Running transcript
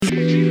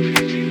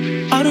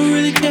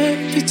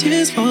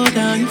fall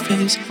down your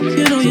face.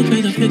 You know you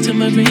play the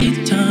victim every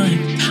time.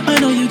 I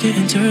know you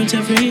getting turned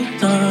every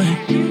time.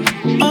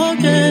 Oh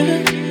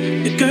yeah,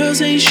 your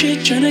girls ain't shit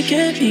tryna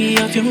get me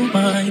off your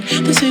mind.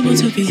 The same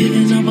ones who be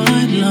hitting on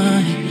my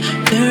line.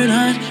 They're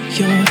not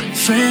your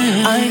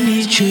friend. I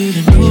need you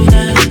to know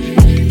that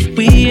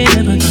we ain't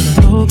never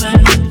gonna go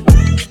back.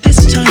 This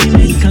time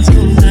it got so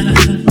bad.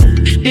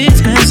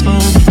 It's best for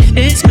me,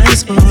 it's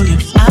best for you.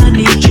 I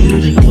need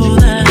you to know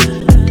that.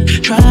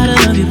 Try to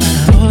love you, but I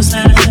know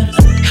that.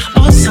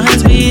 All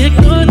signs we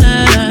ignore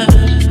that.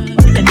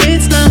 And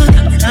it's not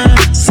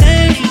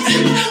safe,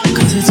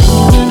 cause it's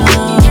over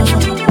now.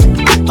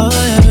 Oh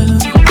yeah,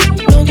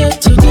 don't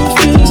get too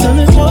confused, I'm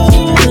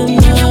falling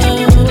now.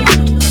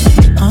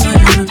 Oh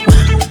yeah,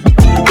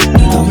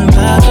 you're coming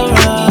back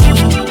around.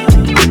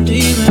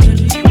 Baby,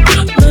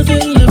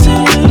 nothing left to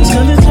lose,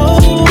 I'm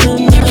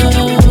falling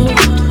now.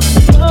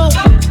 Oh,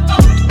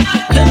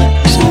 yeah.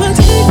 So I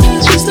take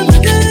this just to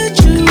forget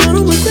you. I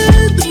don't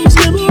regret those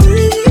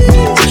memories.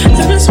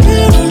 Every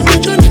spirit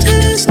I'm trying to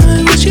test, I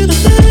wish you the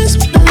best,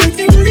 but I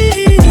can't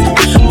leave.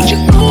 But you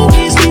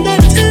always need that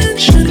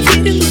attention,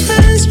 feeding the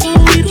past while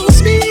we don't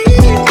speak.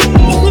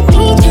 We're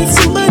both with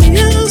somebody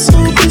else, so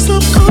please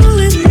stop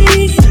calling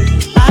me.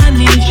 I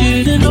need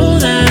you to know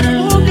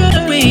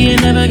that we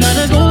ain't never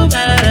gonna go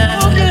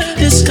back.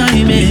 This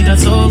time it got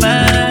so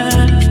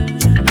bad.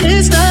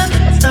 It's not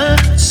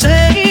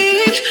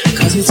safe,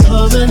 cause it's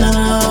over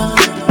now.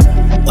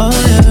 Oh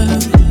yeah,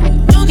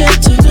 don't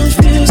get too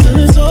confused, cause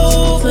it's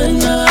over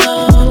now.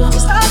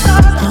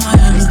 Oh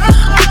yeah,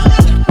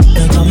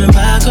 you're coming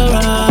back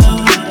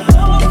around.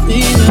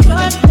 Baby,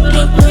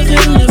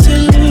 nothing left to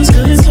lose,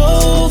 cause it's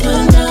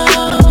over now.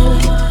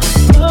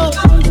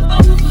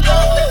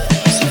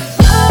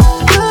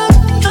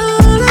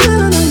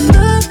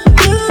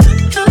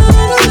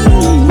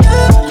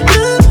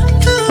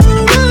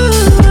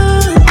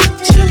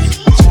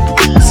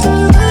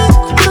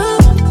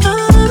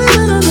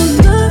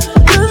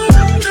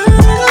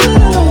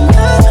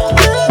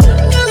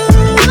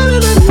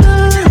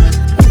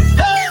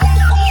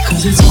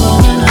 Cause it's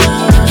over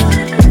now.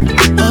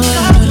 Oh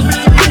yeah,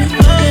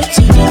 don't get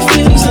too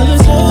confused, cause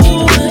it's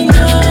over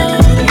now.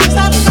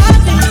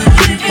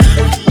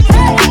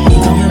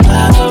 You're coming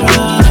back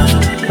around.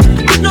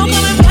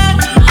 Nothing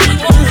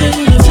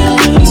left to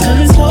lose, cause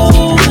it's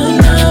over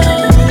now.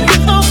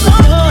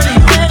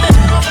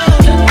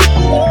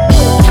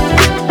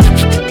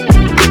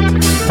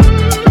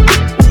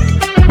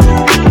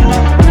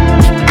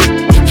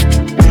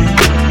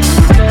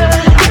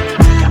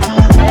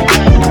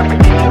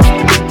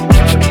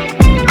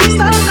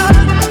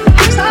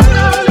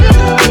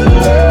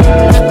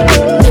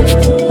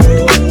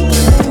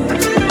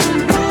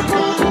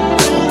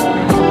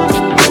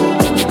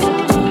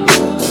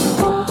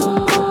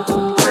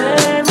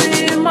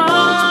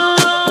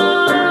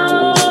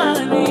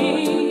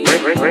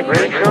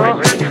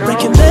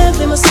 Making bed,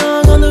 play my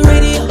song on the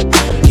radio.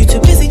 You too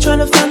busy trying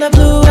to find that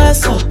blue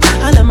asshole.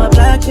 I let my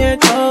black hair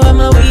go and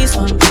my weed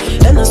on.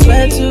 And I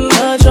sweat too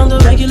much on the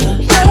regular.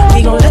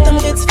 We gon' let them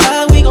hits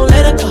fly, we gon'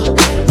 let it go.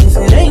 If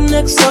it ain't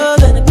next door,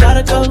 then it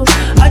gotta go.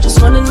 I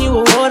just won a new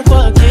award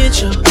for a kid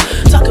show.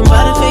 Talking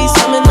about a face,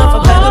 coming off a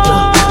bag of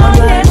blow. I'm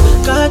like,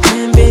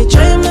 goddamn bitch,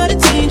 I am not a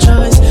teen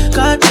choice.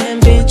 Goddamn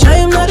bitch, I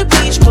am not a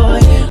beach boy.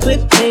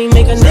 Whip game,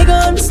 make a nigga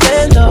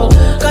understand though.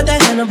 Got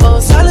that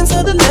Hannibal, silence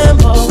of the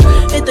Lambo.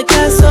 Hit the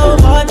gas so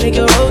hard, make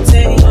it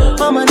rotate.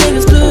 All my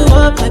niggas blew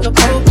up like a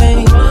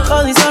propane.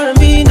 All these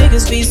R&B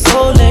niggas be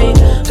so lame.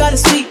 Got a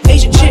sweet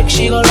Asian chick,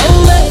 she gon'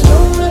 roll it.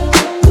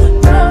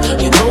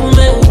 You know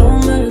me,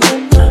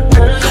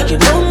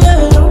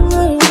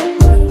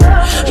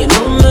 you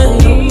know me,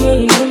 you know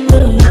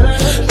me.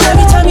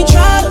 Every time you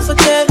try to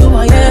forget who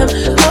I am,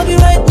 I'll be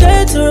right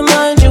there to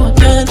remind you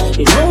again.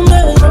 You know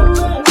me,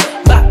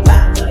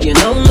 you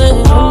know me.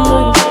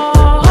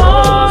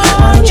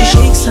 Why don't you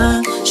shake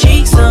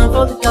some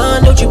for the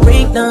dawn, don't you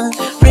break none,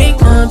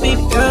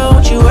 baby girl,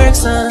 won't you work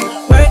some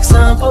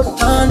for the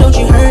dawn, don't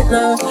you hurt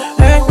none,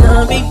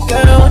 baby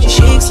girl, won't you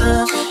shake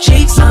some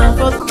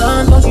for the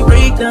dawn, don't you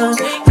break none,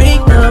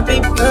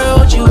 baby girl,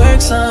 won't you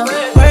work some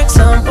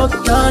for the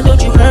dawn,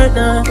 don't you hurt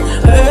none,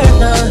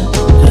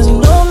 cause you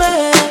know me,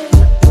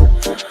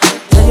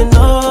 and you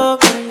know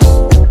me,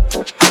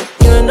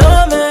 you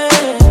know me,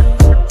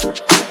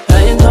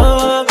 and you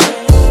know me.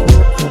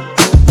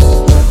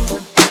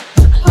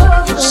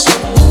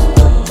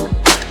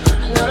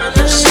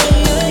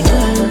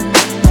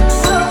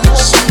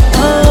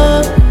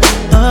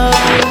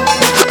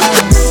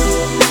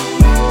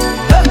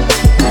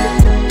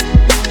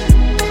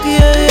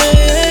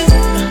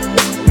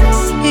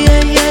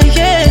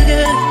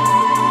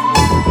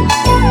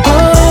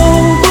 Oh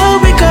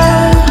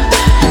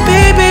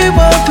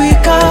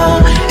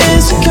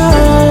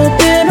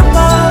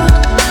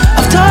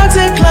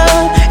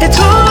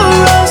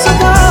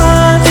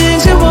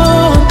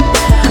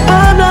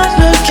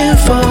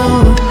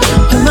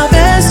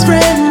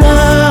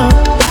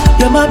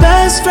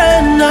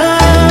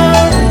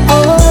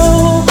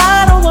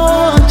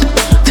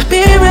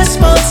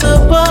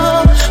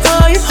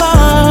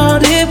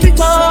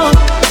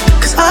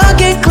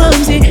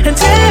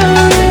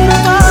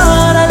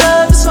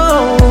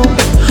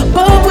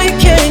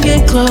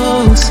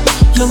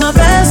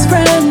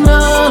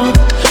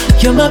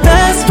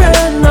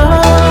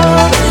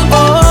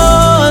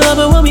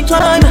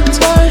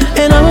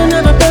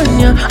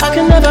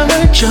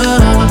touch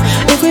up.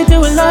 If we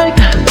do it like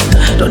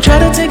that, don't try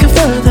to take it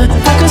further.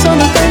 Focus on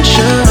the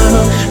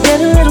friendship.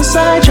 Get a little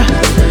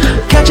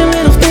sidetracked, catching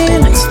little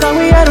feelings. Thought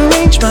we had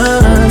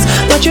arrangements,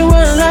 but you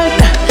weren't like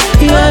that.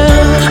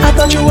 Yeah, I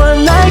thought you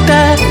weren't like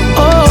that.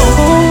 Oh,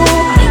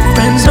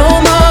 friends no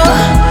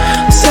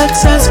more.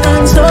 Sex as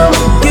friends no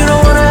more. You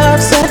don't wanna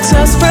have sex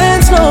as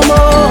friends no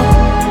more.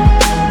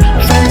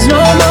 Friends no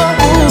more.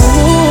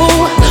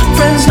 Ooh,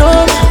 friends no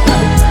more.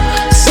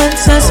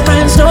 Sex as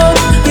friends no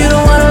more. You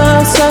don't wanna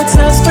have sex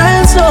as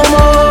friends no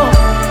more.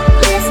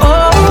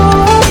 Oh,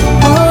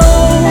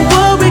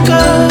 what we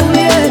got,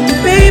 yeah,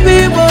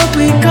 baby, what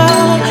we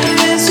got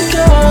is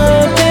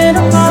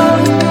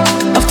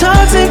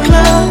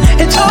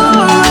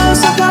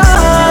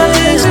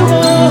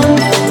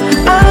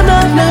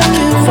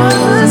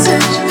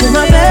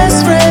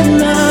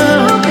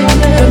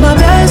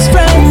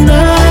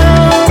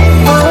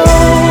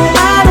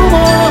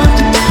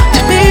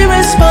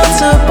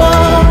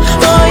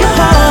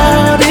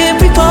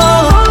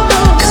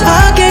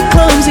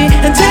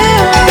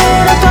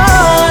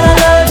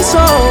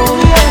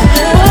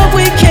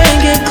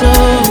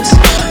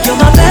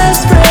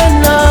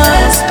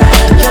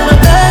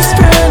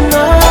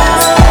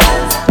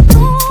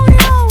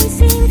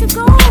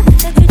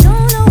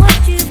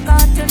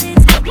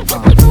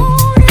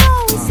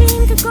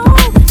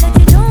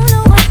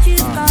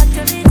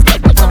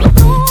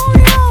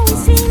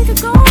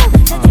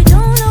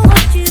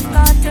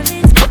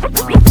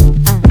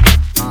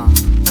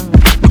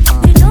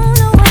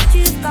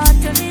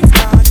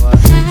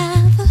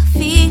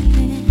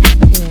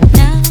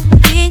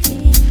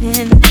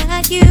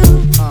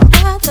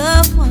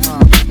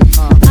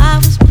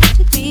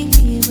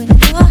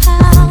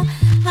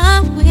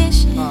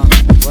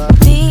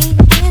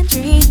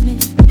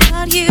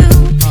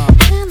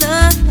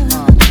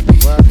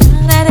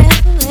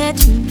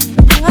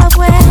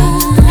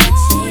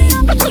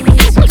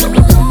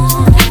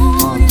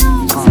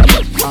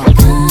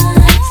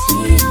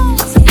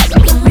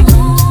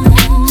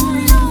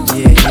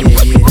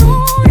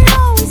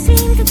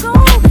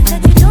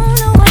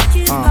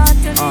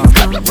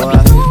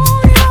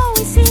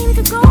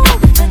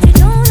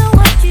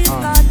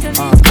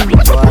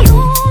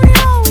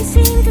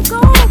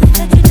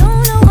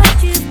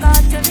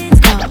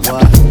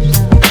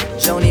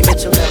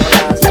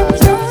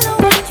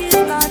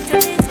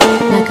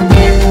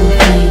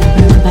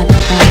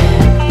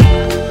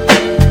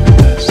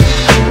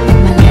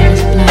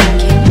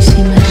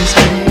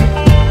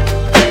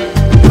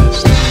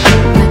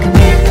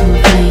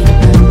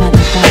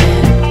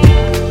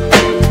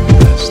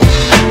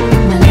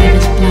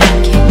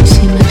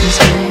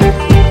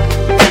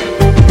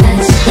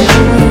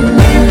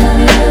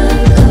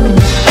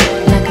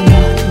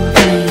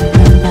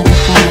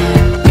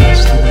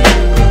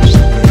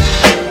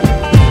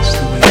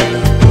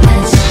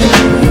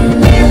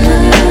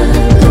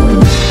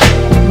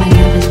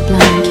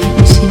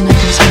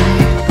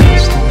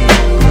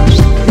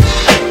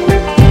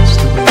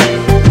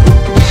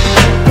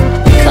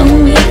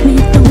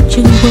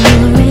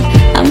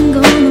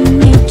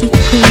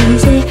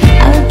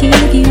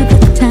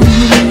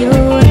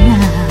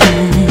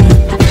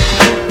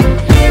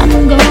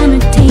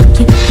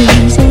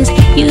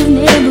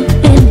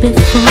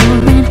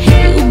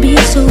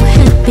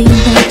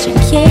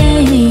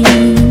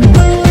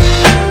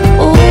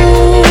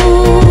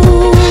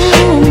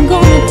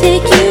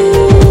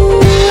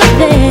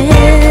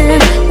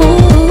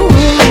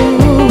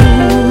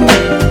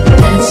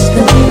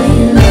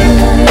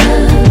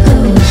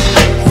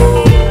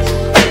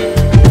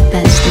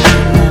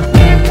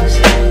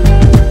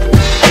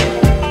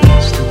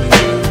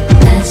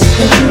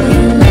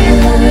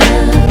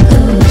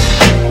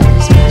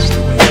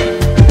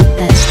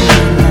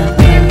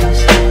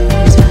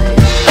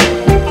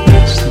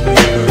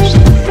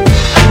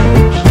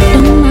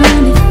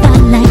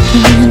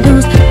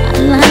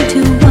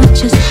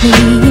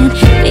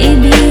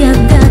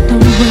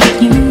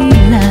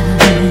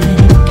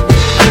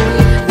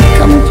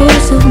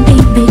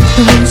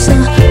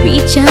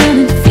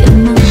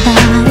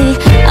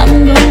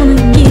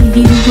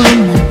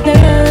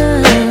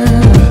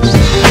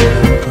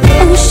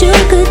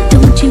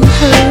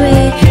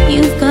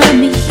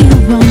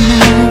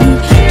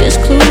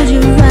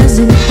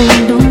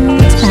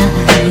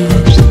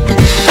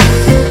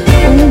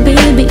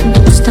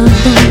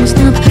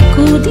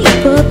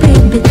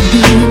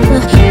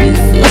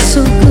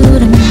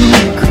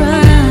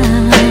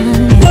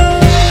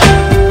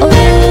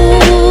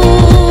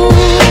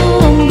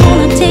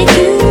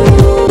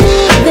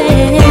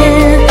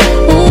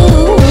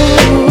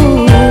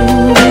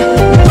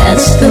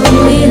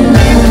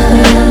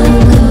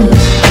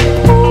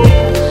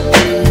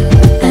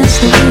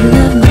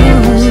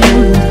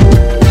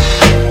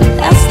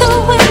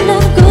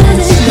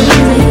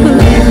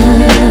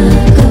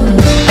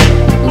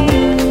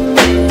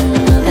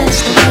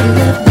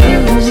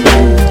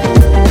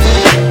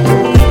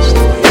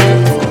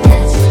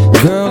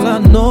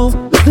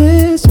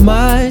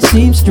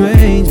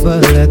change,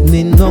 but let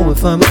me know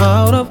if I'm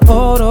out of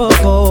order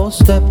for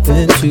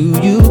stepping to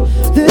you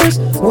this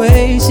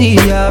way. See,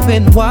 I've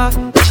been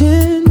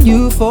watching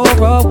you for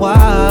a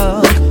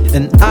while,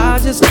 and I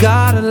just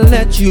gotta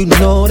let you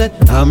know that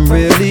I'm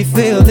really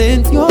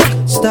feeling your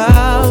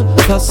style.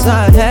 Cause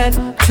I had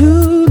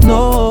to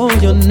know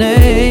your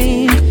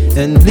name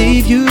and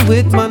leave you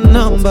with my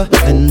number,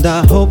 and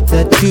I hope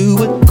that you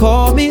would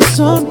call me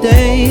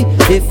someday.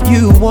 If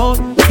you want,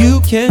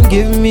 you can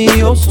give me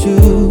yours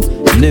too,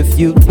 and if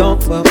you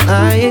don't, well,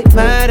 I ain't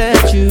mad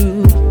at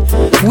you.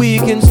 We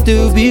can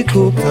still be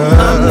cool, cause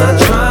I'm not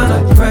trying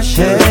to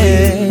pressure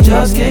you,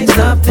 just can't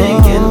stop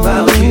thinking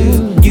about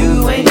you.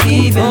 You ain't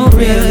even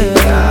really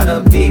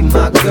gotta be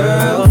my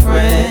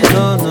girlfriend.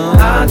 No,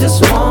 I just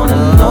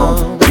wanna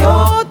know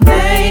your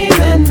name,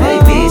 and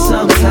maybe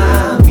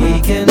sometime we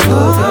can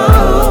hook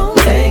up,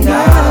 hang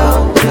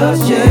out,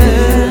 just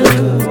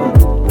chill.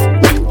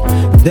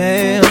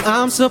 Damn,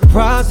 I'm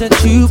surprised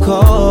that you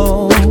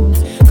called,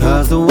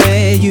 cause the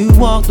way you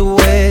walked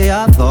away,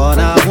 I thought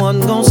I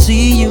wasn't gonna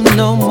see you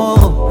no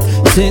more.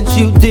 Since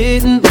you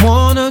didn't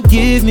wanna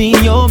give me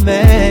your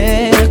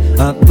man,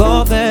 I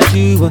thought that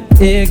you were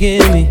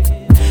digging me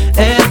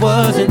and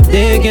wasn't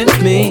digging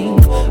me.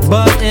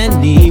 But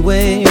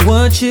anyway,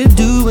 what you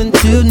doing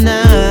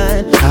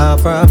tonight? I'll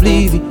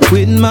probably be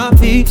with my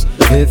peeps.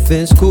 If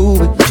it's cool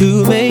with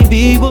you,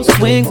 maybe we'll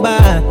swing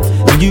by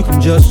and you can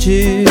just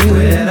chill,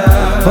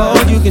 or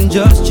you can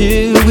just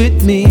chill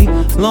with me,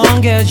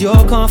 long as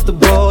you're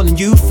comfortable and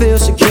you feel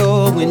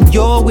secure when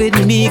you're with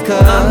me.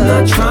 Cause I'm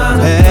not trying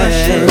to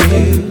pressure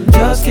you,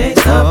 just can't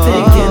stop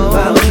thinking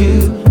about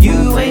you.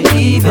 You ain't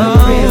even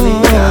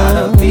really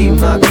gotta be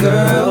my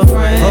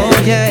girlfriend.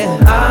 Oh yeah,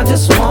 I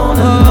just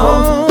wanna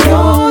know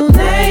your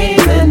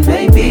name, and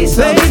maybe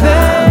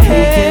sometime we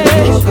can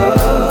hook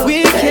up.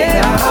 We can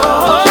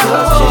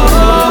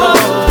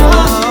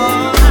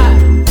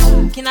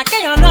Can I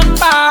get your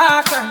number,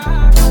 girl?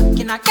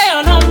 Can I get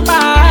your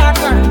number,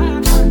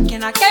 girl?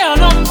 Can I get your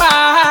number,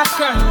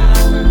 girl?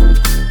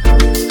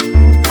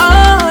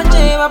 Oh,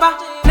 J Baba,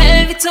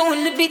 Melvito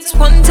on the beats.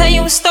 One tell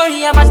you a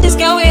story about this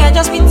girl where I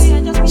just meet.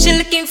 She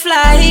looking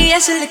fly, yeah,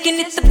 she looking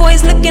at the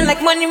boys looking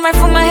like money right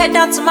from my head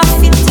down to my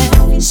feet.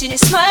 She did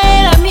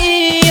smile at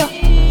me, I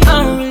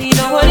don't really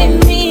know what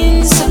it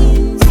means.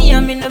 Me,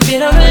 I'm in a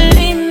bit of a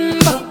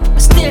limbo, but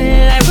still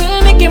I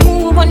will make a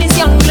move on this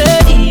young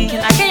lady.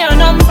 Can I get your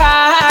number,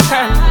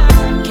 girl?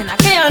 Can I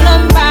get your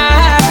number,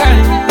 girl?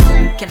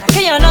 Can I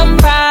get your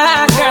number,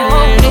 girl?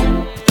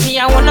 Me,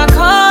 I wanna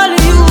call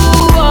you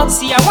up.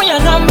 See, I want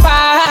your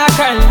number,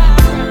 girl.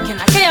 Can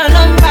I get your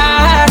number,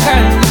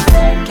 girl?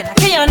 Can I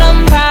get your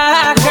number,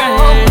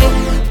 girl?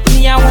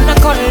 Me, I wanna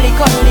call it.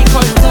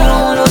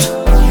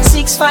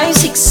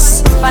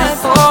 656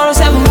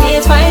 547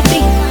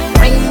 853.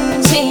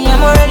 Ring, see,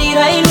 I'm already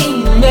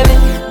dialing, baby.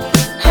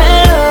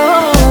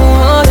 Hello,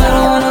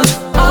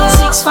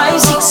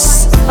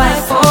 656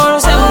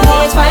 547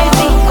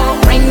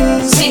 853.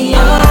 Ring, see,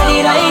 I'm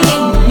already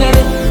dialing,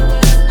 baby.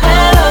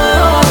 Hello,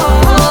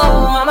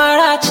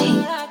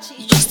 Amarachi,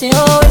 you just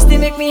always they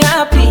make me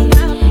happy.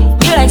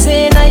 You like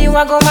say now you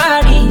are go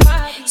marry.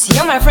 See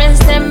all my friends,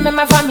 them and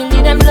my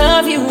family, them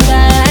love you.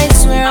 I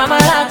swear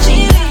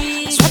Amarachi,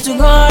 I swear to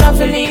God I'm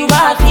feeling you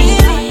badly.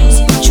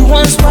 See what you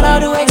want, what I'll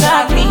do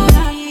exactly.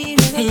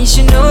 And you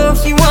should know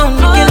if you want,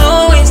 you can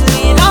always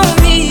lean on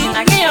me. Can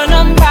I get your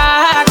number,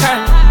 girl?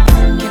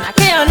 Can I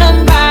get your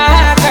number,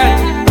 girl?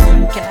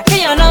 Can I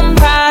get your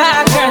number,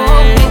 girl?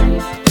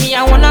 Me,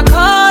 I wanna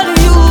call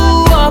you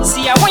up.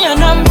 See, I want your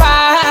number,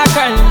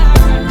 girl.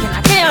 Can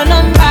I get your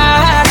number,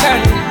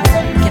 girl?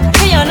 Can I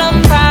get your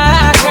number,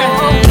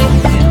 girl?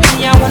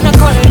 Me, I wanna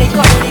call it.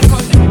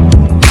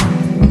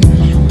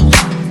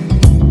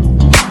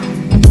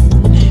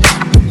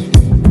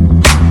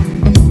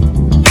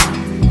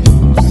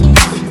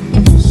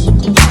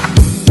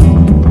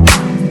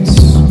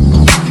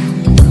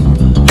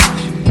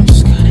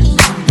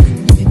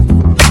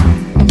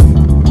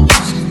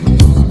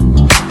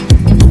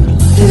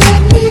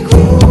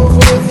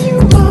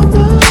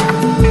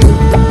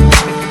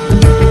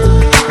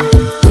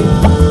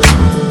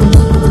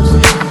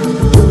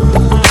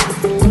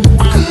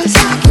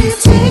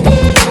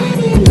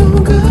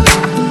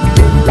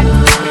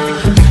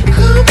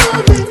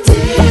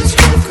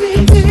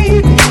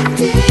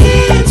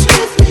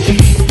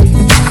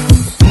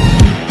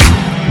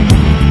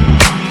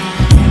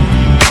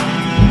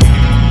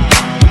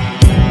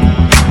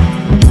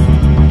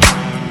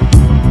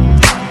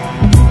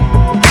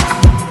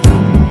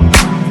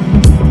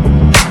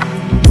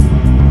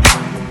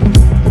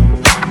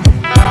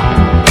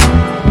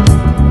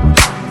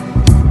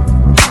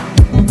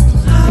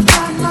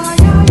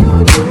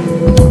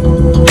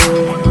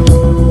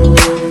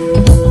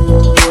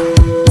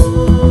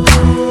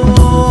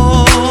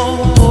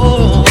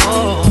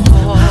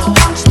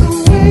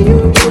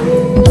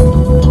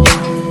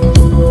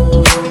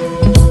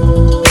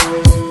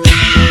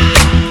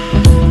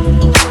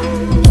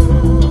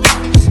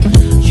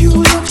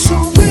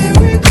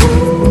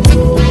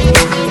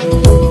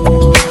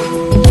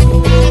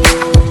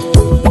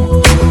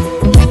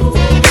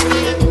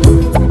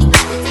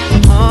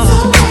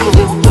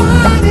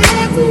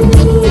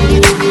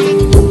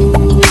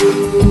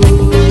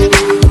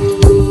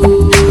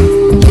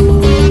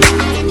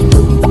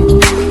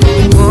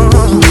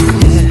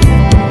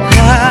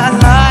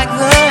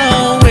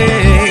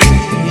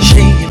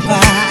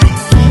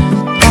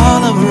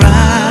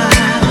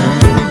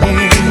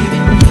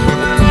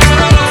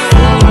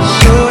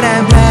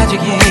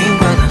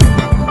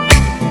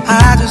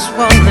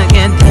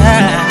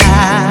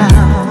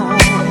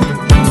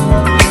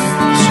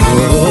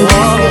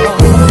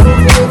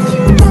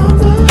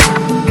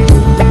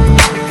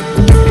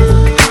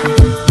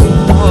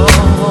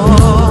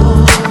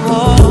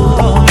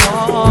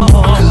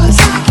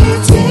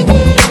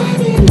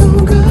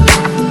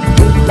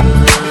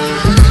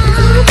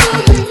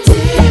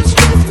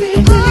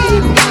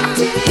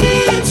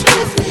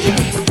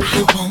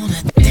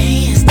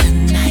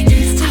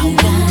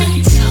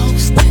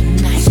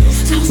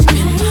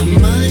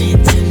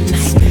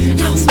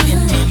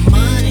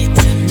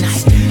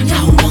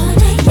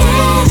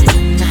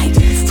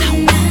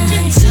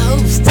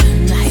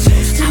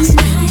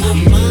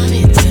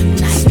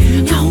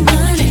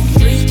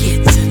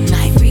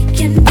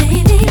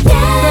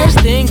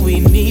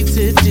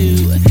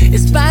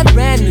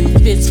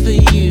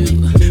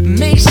 you.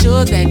 Make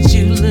sure that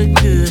you look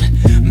good.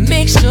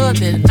 Make sure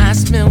that I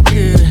smell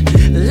good.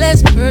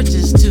 Let's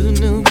purchase 2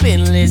 new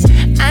Bentleys.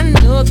 I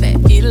know that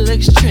it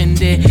looks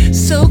trendy.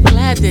 So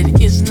glad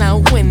that it's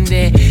not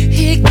windy.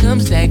 Here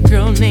comes that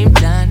girl named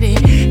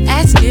Donnie.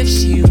 Ask if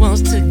she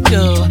wants to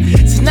go.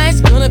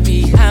 Tonight's gonna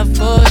be hot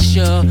for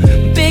sure.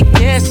 Big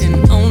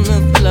dancing on the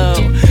floor.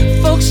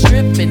 Folks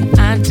stripping,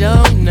 I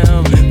don't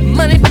know.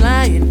 Money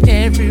flying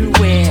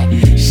everywhere.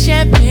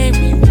 Champagne,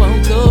 we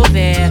won't go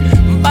there.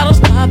 Bottles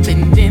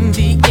popping in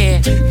the air.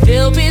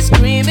 They'll be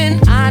screaming,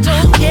 I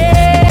don't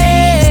care.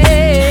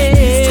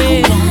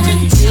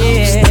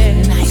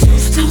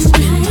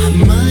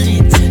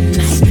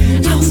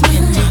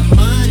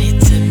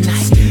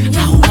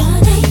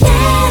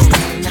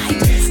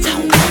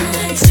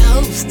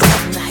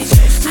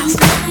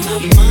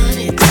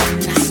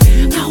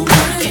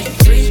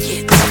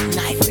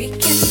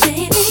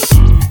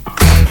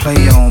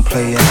 Play on,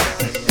 play it.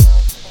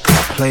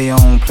 Play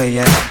on, play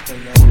it.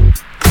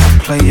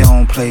 Play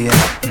on, play it.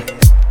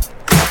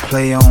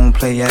 Play on,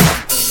 play it.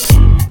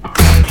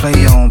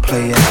 Play on,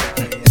 play it.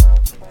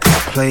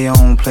 Play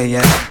on, play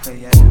it.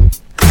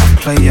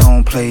 Play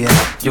on, play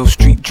it. Yo,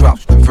 street drop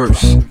the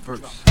verse.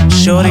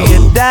 Shorty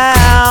get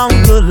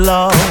down, good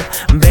lord.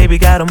 Baby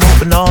got 'em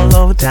open all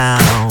over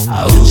town.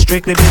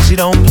 Strictly bitch, she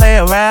don't play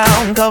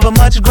around. Cover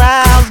much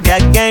ground,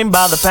 got game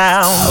by the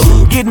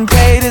pound. Getting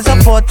paid is a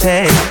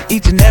forte,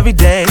 each and every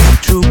day.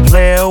 True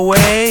play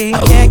away,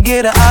 can't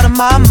get her out of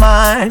my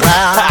mind.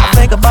 I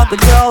think about the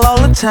girl all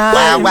the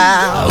time.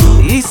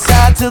 East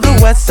side to the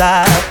west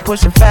side,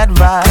 pushing fat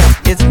rides,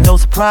 it's no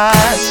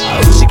surprise.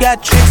 She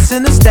got tricks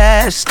in the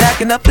stash,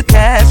 stacking up the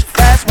cash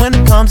fast when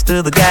it comes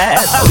to the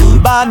gas.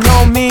 By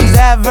no means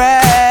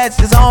average,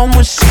 it's on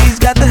when she's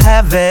got to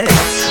have it.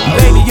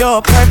 Baby, you're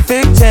a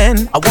perfect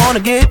 10. I wanna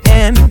get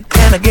in,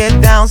 can I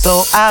get down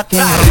so I can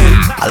win?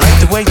 I like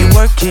the way you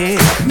work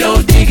it,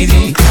 no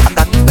diggity. I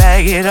got to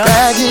bag it up,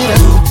 bag it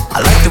up. I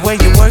like the way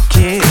you work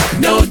it,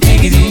 no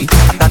diggity.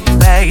 I got to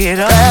bag it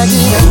up, bag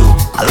it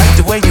up. I like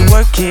the way you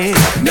work it,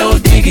 no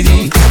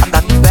diggity. I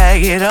got to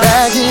bag it up,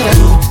 bag it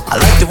up. I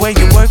like the way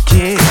you work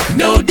it,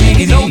 no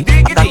diggity.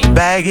 I got to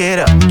bag it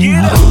up.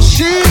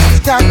 She's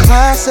got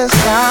class and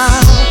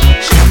style,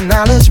 she's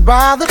knowledge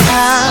by the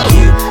pound.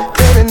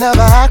 Baby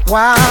never act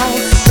wild,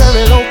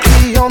 very low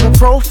key on the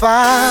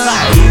profile.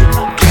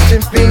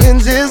 Catching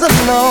feelings is a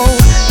no,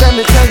 let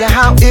me tell you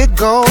how it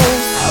goes.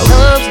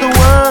 Curves the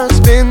word,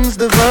 spins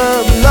the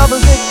verb,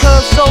 lovers it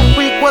curves so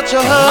freak what you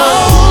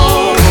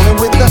heard. Rolling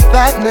with the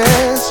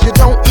fatness, you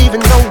don't even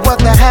know what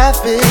the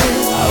half is.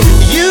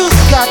 You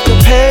got to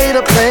pay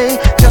to play,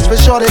 just for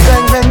shorty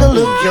bang bang to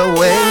look your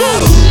way.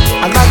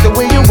 I like the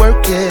way you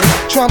work it,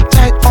 trump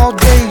tight all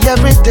day,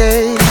 every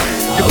day.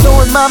 You're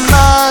blowing my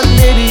mind,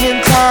 maybe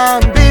in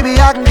time, baby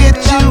I can get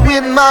you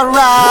in my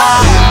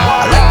ride.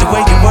 I like the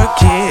way you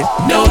work it,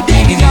 no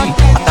diggity. I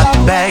got to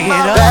bag it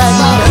up.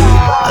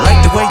 I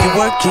like the way you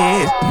work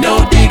it,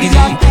 no diggity.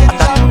 I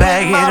got to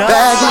bag it up.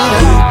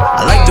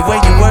 I like the way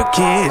you work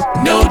it,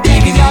 no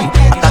diggity. I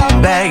got to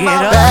bag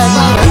it up.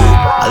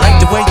 I like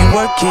the way you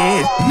work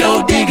it,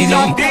 no diggity. I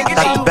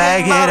got to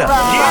bag it up.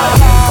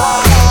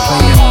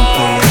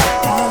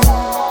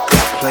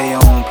 Play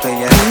on,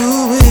 play it. Play on, play it.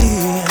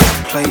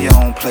 Play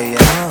on, play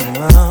it.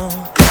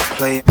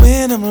 Play.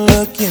 When I'm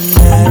looking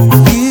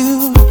at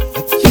you,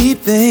 I keep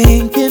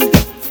thinking,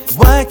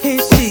 why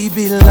can't she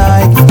be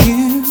like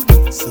you?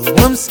 So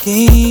I'm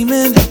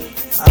scheming,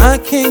 I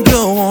can't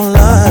go on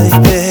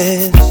like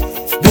this,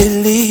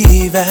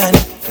 believing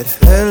that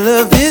her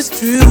love is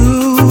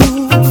true.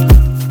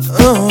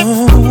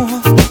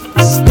 Oh,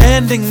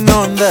 standing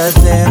on the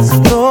dance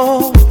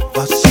floor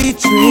while she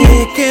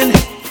tricking,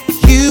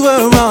 you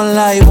are all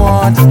I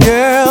want,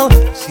 girl.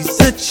 She's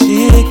a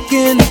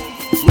chicken.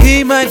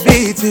 We might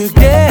be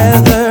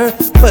together,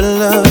 but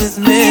love is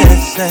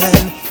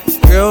missing.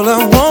 Girl,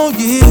 I want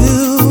you,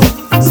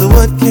 so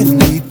what can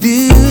we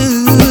do?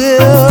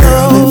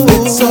 Girl,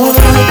 if it's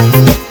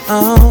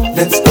alright,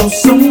 let's go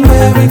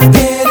somewhere and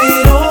get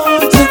it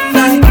on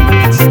tonight.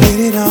 Let's get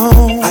it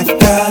on. I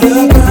got a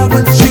girl,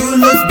 but you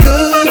look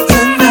good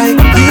tonight.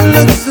 You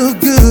look so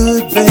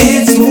good, baby.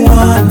 It's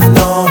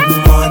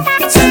one-on-one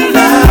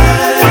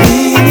tonight.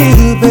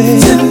 You, baby.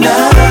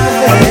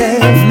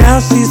 Tonight. Now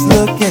she's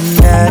looking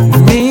at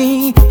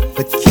me,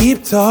 but keep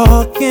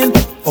talking.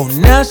 Oh,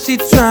 now she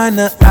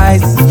tryna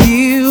ice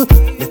you.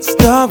 Let's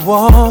start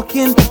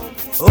walking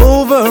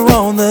over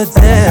on the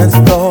dance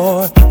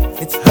floor.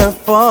 It's her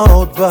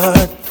fault,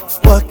 but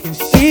what can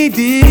she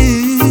do?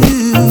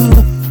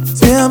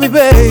 Tell me,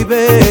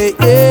 baby,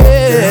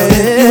 yeah. Girl,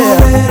 if you're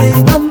ready,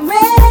 I'm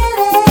ready.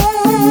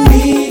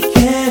 We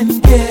can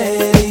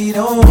get it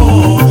on.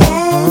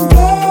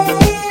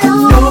 I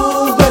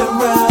know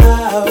where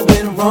I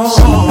went wrong.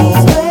 She's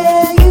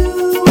where you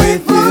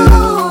with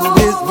belong.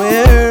 You is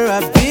where I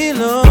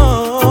belong.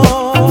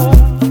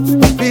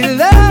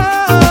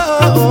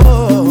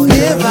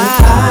 If I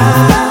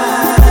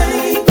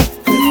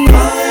could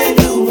find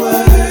the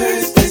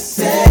words to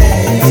say,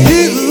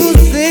 you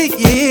say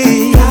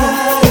yeah.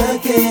 Gotta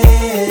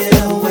get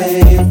away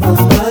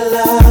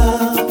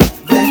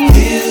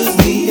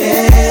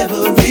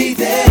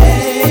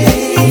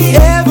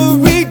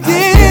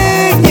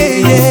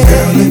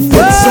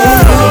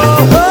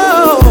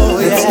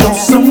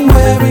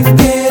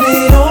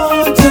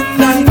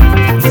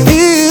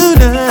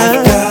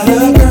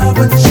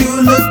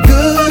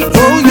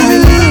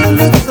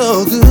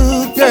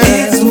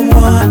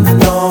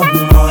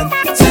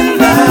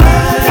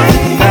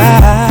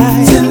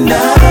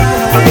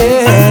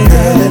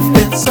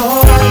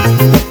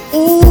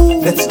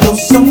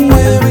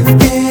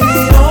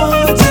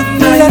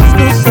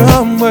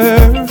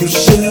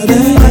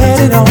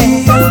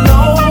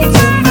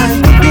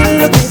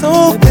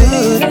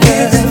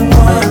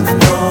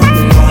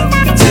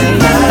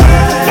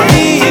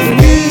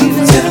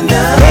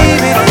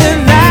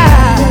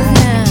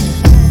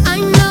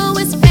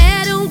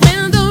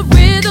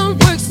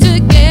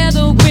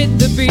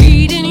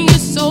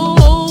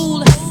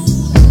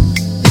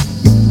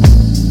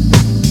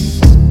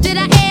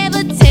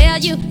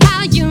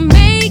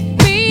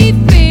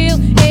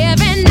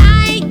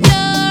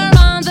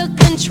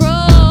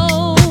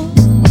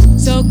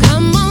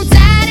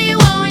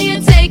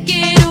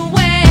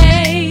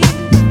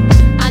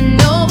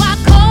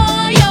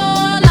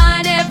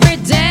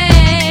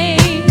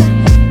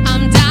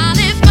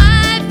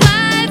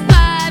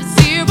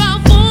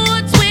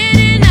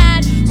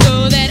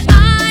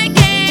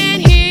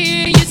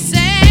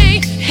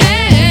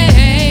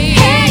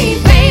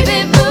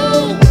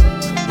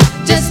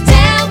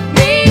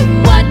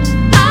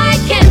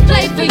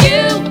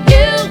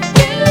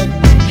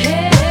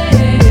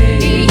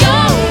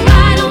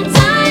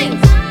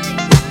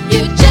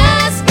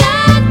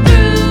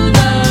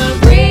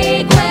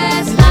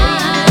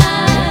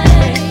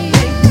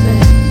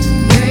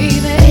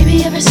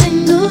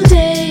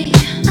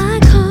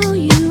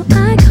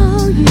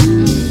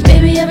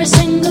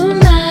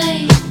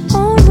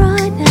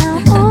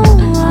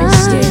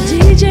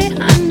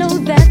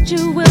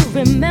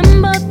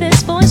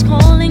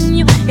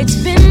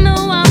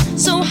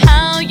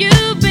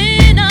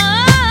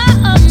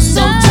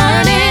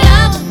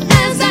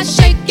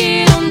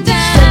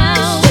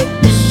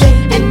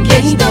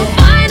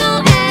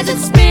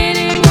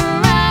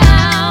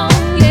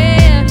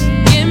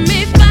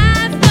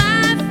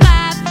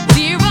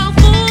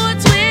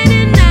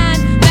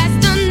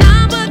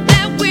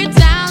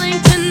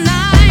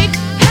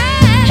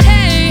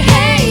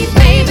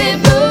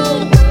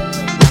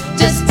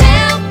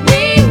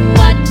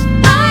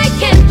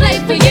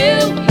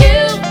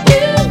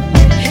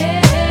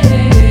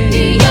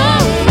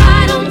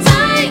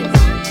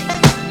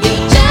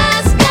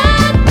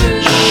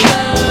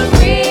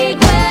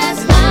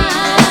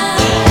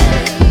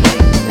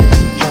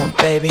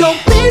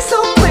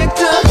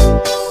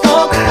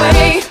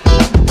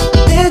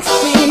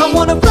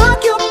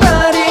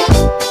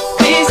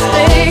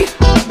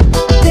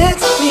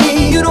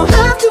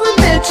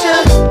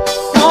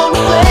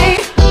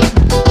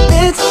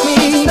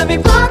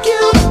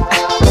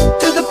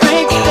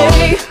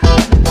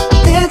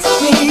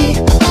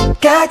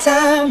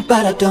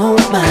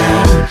don't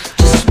mind.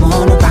 Just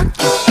wanna rock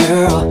you,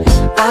 girl.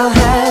 I'll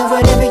have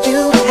whatever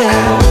you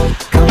have.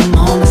 Come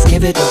on, let's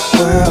give it a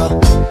whirl.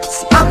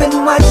 See, I've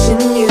been watching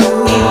you,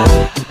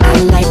 and I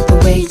like the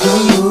way you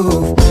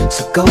move.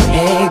 So go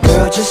ahead,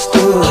 girl, just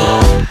do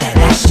that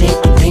ass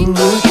shaking thing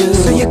you do.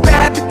 So you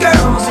grab your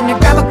girls and you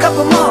grab a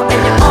couple more,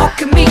 and you all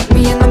can meet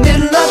me in the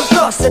middle of the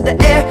floor. Said the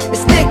air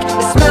is thick,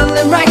 it's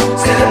smelling right.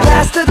 So you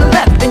pass to the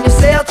left and you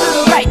sail to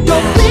the right.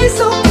 Don't be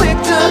so quick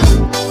to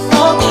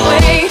walk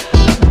away.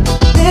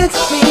 Dance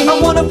with me, I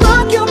wanna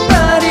rock your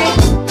body.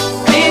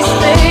 Please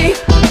stay.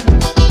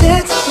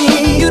 Dance with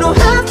me, you don't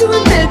have to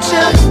admit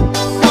you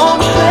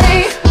wanna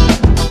play.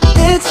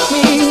 Dance with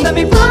me, just let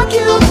me rock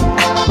you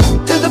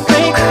to the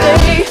break of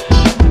day.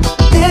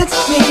 Dance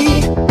with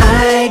me,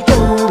 I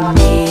don't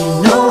need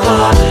no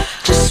heart.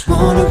 Just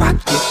wanna rock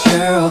you,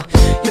 girl.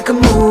 You can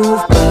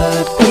move,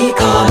 but be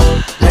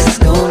calm. Let's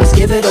go, let's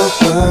give it a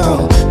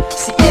whirl.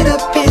 See, it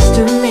appears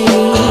to me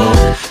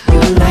you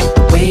like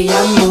the way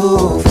I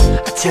move.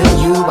 I tell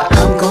you what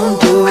I'm gonna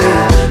do.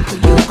 Pull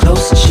you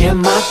close and share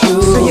my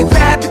groove. So you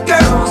grab your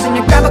girls and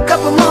you grab a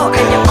couple more,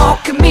 and you all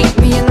can meet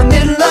me in the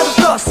middle of the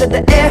floor. Said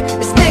the air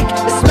is thick,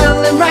 it's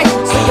smelling right.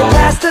 So you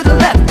pass to the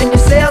left and you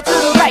sail to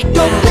the right.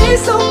 Don't be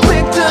so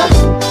quick to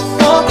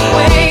walk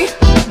away.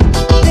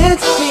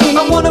 Dance with me,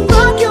 I wanna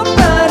rock your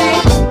body.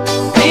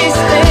 Please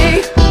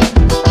stay.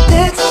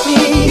 Dance with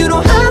me, you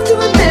don't have to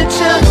admit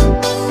you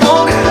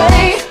wanna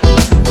play.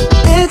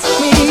 Dance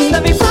with me,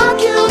 let me rock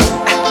you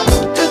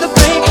to the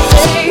break of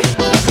day.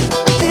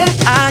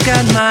 I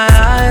got my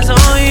eyes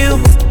on you.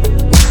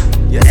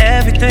 You're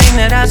everything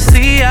that I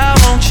see. I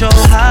want your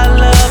high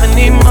love and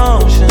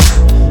emotion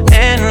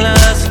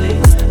endlessly.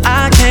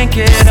 I can't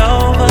get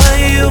over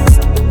you.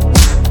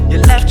 You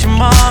left your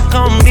mark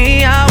on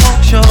me. I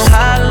want your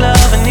high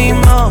love and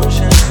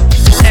emotion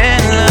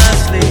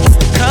endlessly.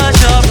 'Cause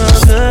you're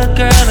a good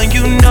girl and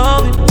you know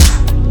it.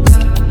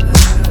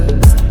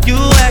 You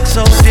act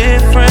so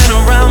different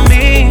around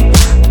me.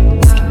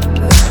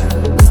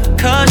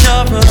 'Cause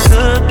you're a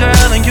good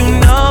girl and you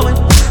know it.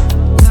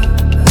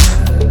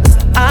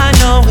 I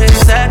know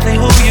exactly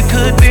who you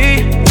could be.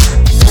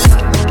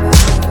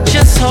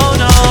 Just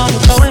hold on,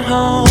 we're going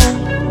home.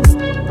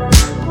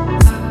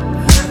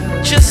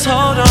 Just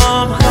hold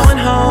on, we're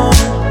going home.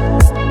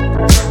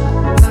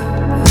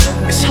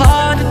 It's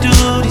hard to do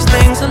these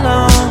things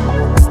alone.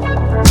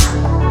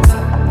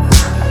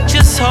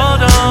 Just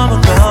hold on,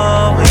 we're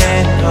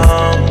going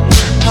home.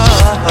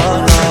 Oh,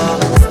 oh,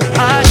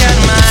 oh. I got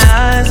my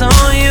eyes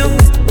on you.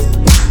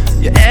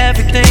 You're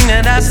everything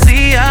that I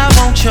see. I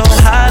want your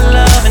high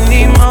love and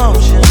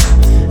emotion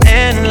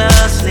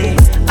endlessly.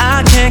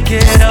 I can't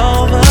get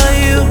over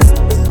you.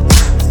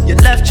 You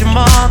left your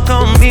mark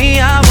on me.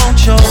 I want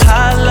your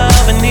high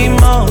love and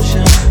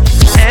emotion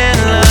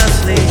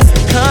endlessly.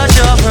 'Cause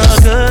you're a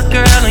good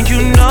girl and you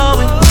know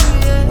it.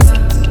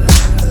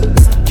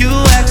 You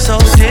act so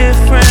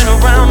different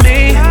around me.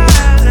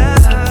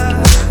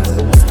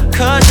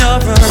 'Cause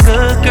you're a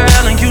good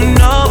girl and you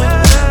know it.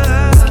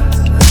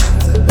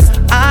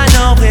 I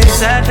know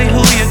exactly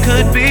who you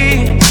could be.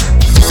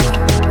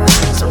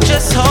 So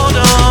just hold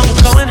on,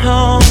 we're going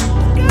home.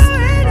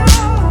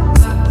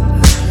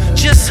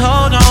 Just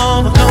hold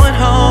on, we're going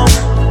home.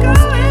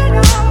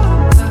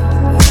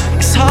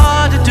 It's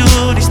hard to do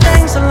these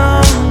things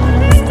alone.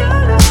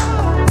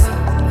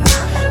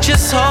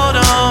 Just hold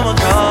on,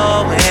 we're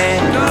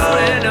going home.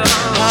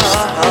 Oh,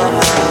 oh, oh.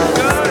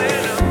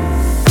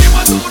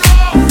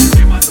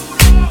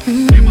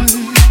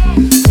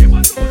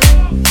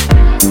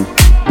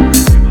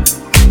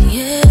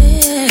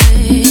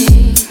 Yeah.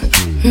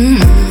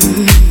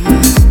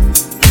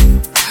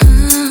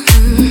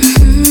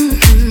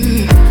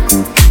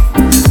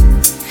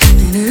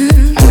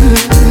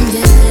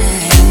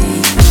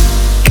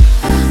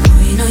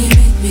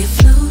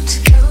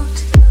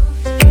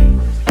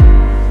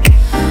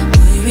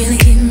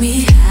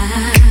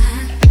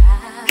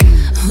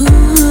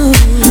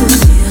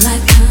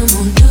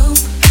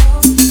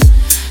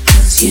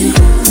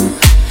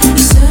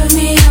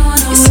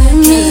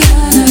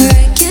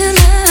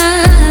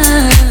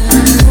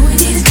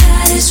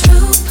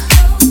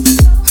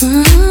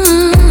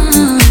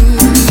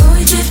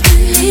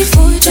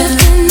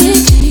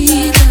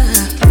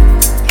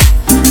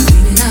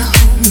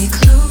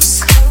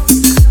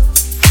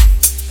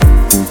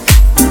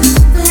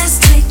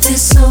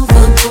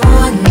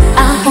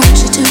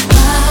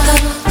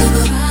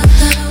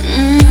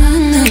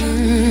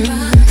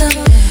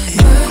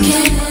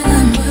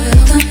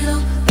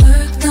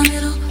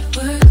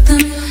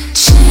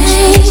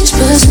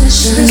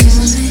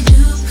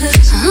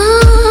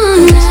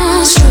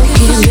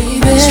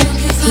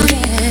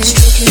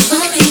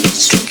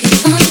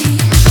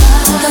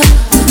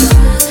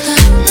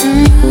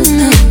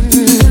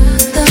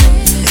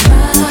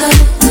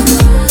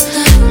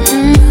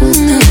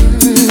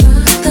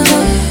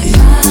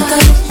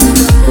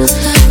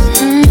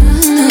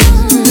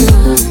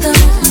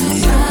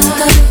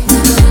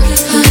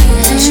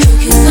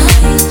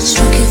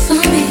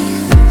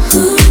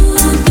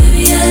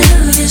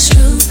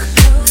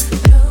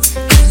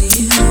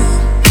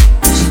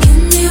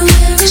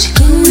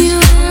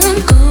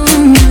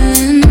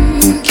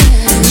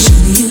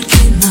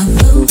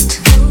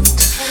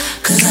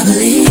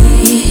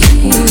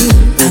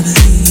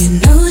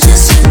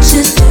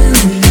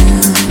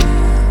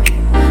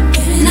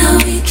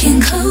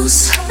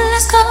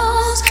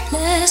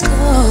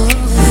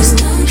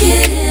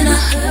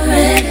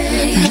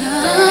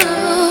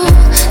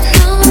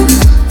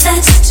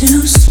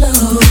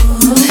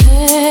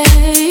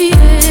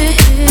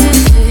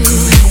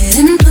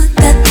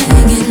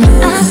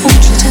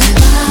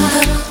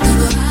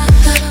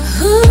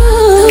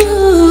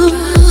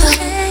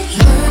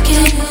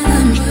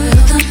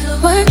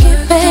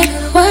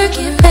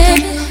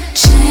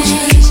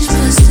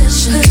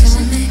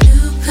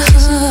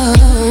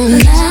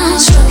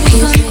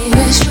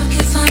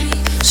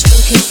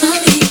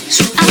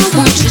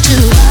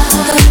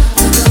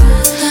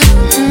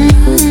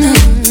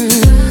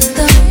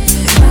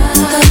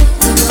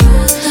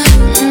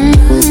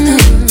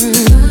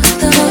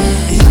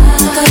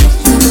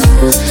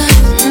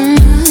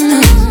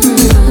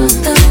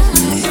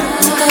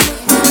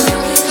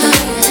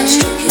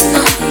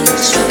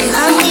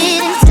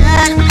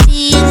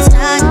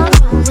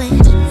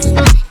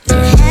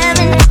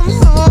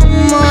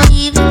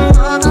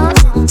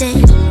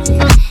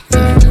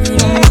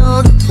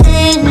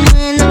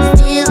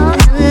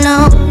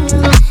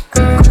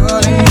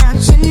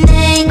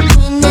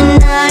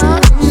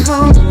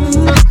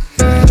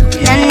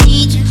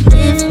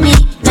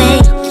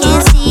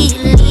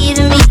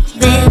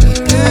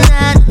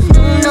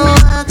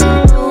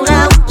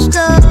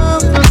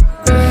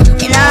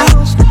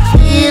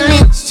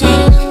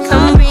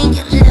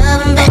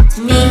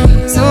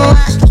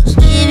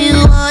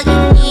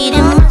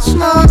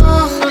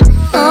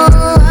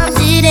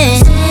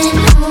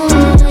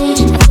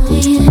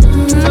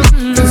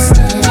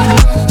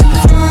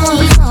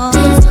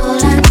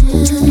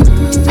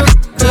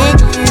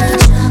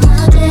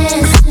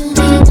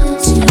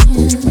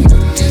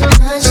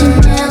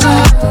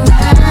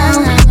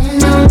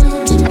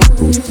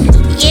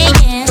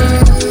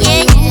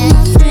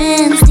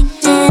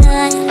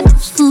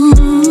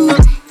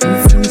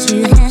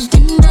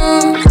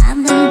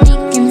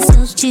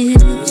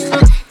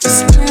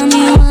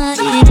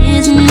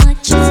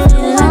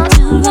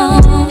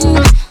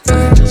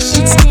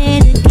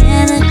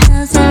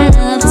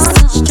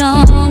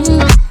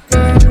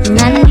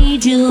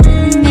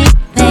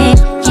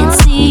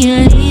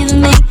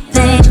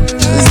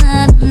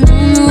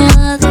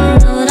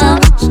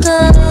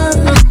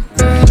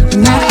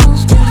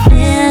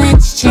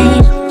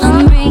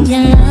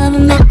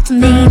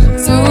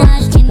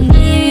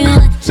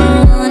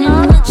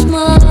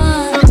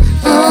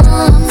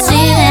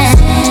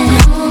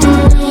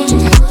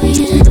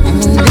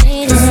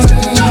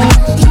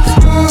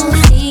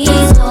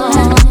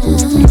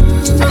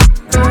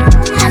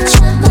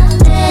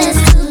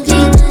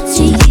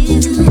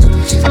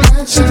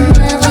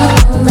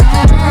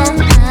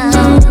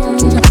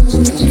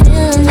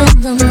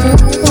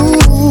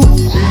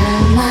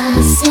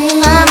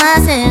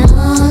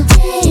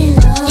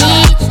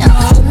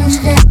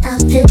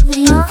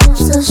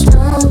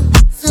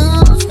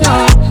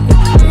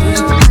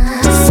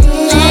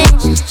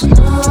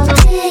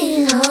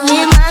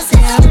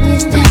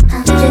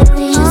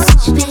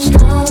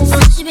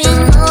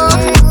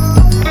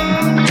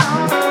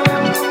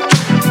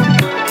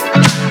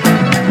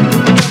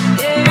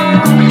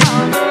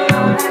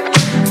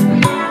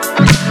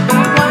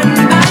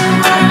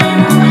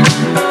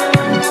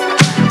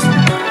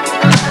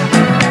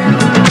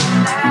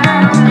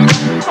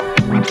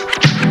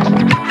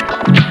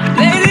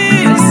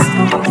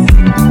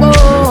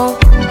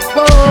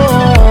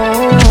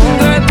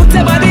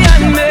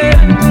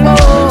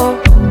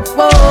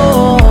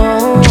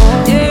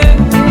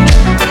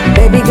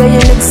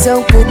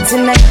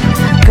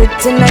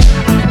 tonight,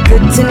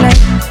 good tonight.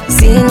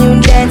 Seeing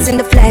you dance in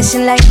the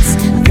flashing lights,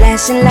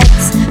 flashing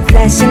lights,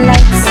 flashing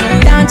lights.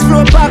 Dance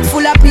floor packed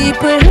full of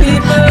people,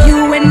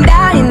 you and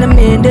I in the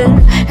middle,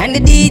 and the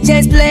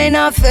DJ's playing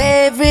our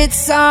favorite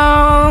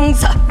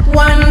songs.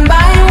 One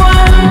by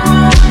one,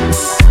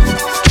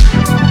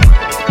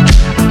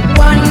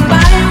 one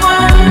by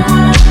one,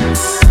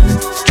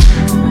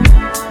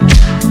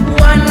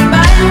 one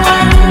by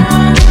one.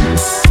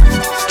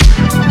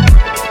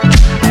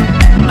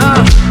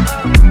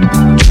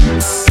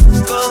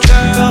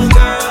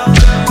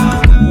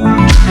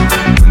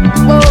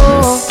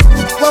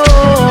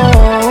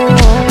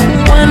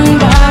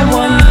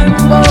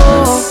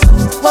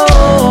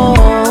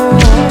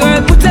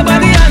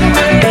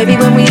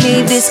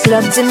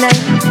 Club tonight,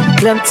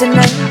 club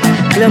tonight,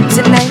 club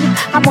tonight.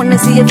 I wanna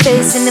see your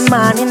face in the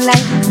morning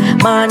light,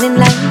 morning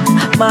light,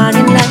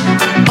 morning light.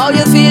 How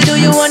you feel? Do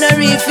you wanna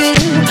refill?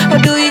 Or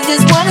do you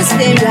just wanna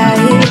stay right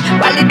here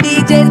while the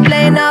DJ's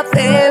playing our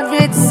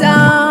favorite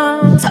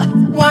songs?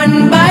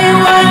 One by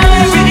one.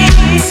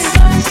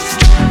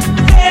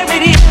 There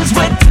it is,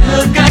 what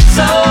took us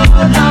so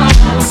long.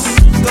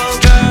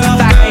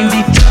 Find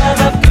each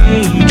other,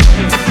 baby.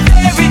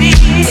 There it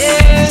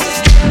is,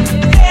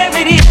 there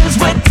it is,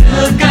 what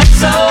took us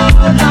so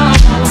long.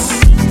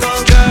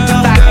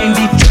 Find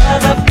each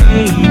other,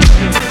 baby.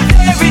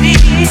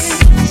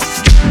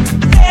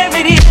 There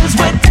it is,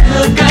 what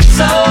took us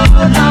so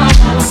long.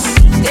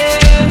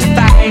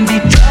 Find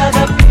each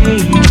other,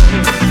 baby.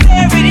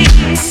 There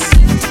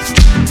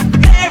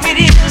it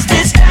is,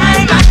 this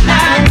time I'm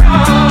not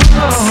wrong.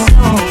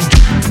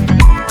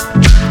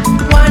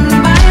 One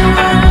by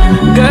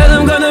one. Girl,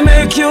 I'm gonna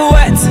make you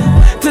wet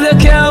till you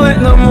can't wet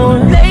no more.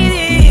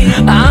 Lady,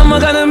 I'm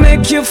gonna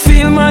make you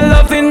feel my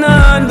loving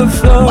on the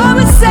floor. What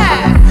was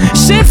that?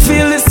 She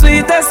feel the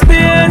sweetest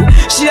pain.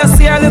 She a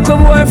see her little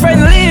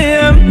boyfriend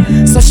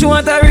Liam, so she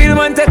want a real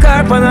man take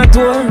her on a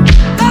tour.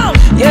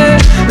 Yeah,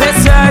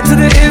 let's ride to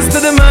the east to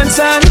the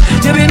mansion.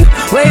 You been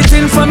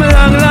waiting for me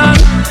long, long.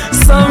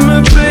 So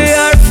me play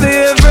our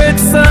favorite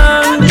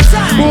song.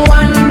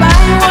 One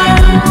by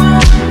one,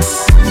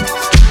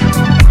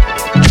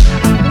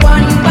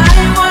 one by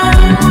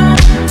one,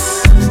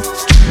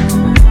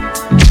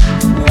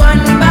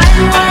 one by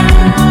one.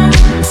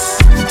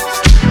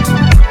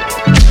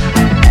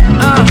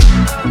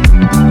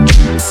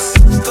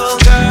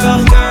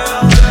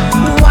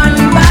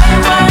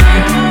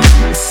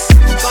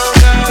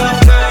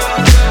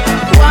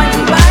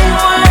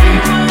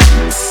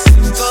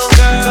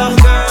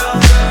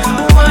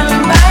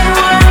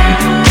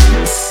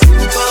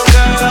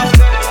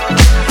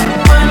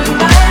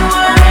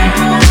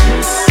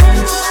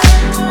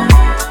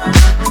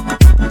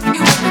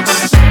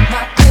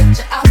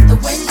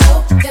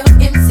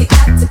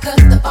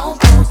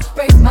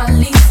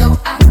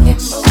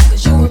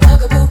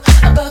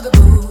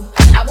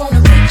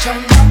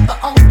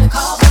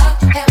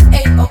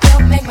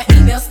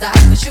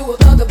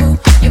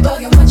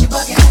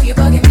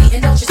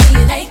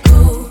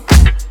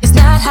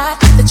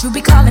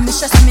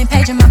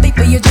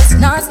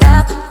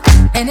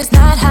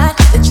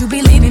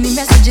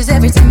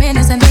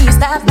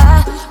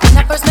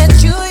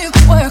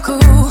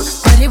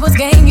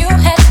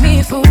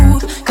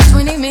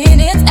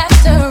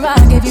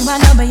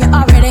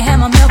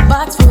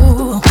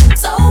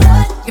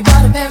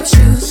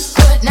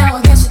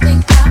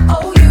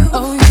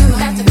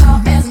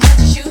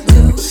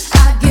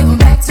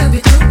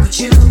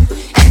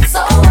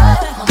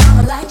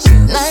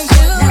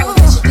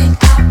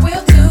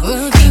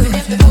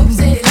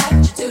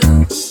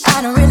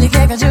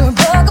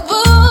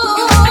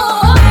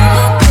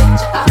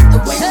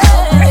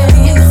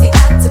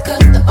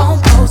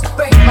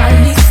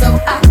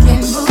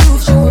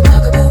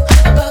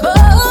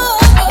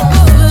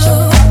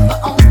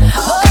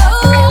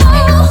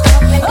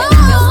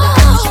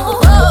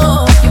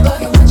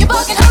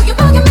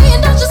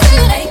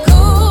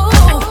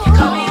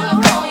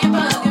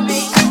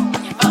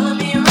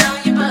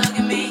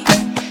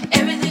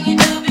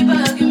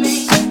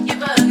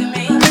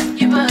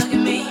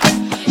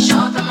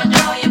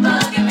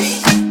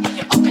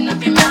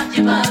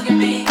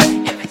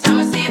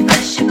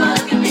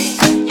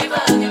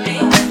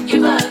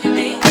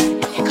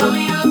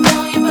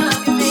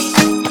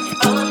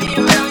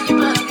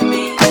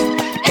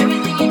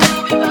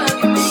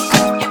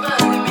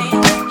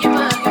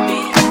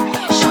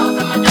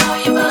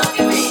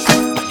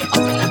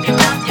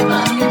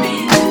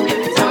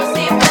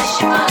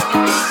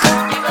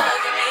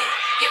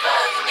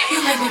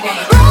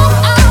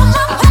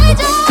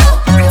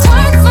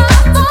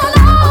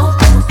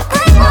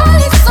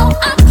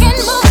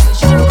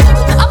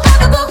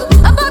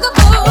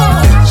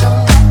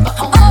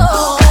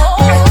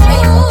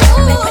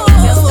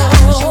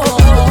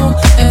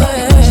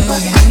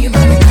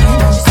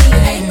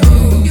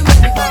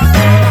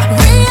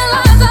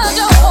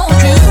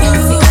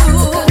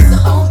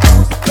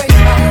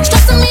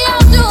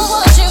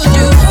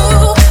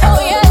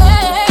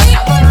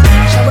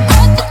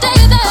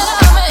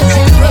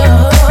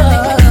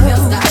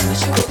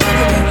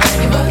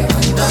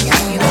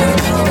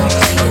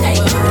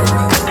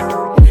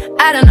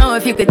 know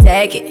if you could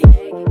take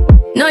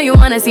it. No, you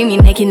wanna see me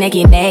naked,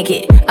 naked,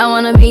 naked. I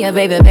wanna be a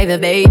baby, baby,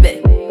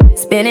 baby.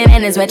 Spinning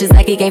in his red just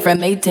like he came from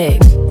Maytag.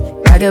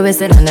 Rocket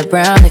with it on the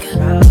brown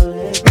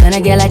nigga. When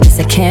I get like this,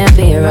 I can't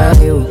be around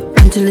you.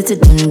 I'm too little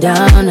to dim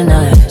down a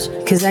notch.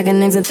 Cause I can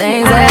name some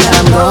things that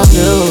I'm gon'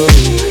 do.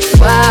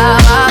 Wow,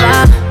 wow,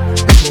 wow.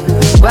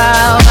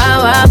 Wow, wow,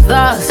 wow,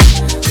 thoughts.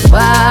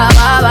 Wow,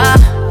 wow, wow.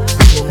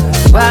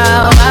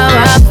 Wow, wow,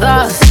 wow,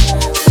 thoughts.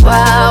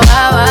 Wow,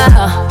 wow,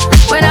 wow.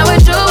 When I'm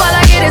with you, all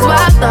I get is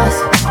wild thoughts.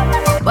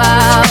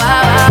 Wow,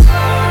 wow, wow.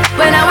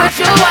 When I'm with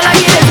you, all I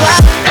get is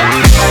wild.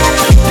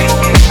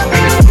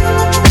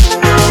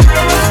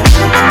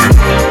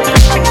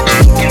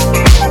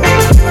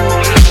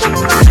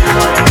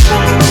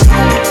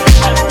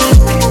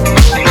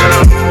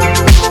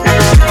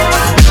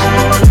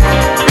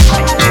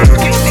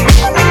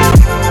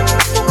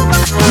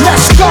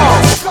 Let's go.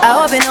 I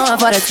hope you know I'm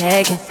for the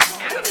taking.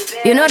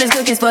 You know this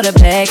cookie's for the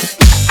bag.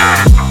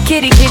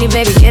 Kitty, kitty,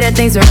 baby, get her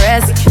things to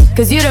rest.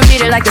 Cause you done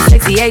beat it like a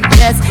 68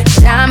 Jets.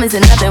 Diamonds are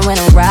nothing when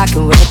I'm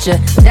rockin' with ya.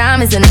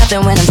 Diamonds are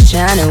nothing when I'm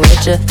shining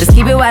with ya. Just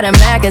keep it wide and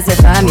back as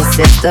if I'm your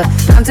sister.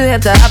 I'm too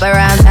hip to hop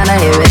around town to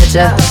hit with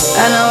ya.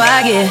 I know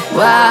I get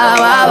wow,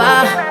 wow,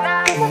 wow.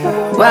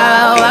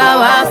 Wow, wow,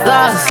 wow,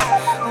 thoughts.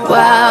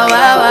 Wow,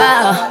 wow,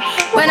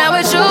 wow. When I'm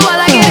with you, all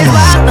I get is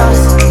wild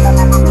thoughts.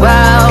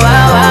 Wow,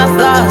 wow, wow,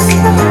 thoughts.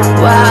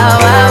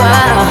 Wow, wow,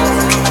 wow.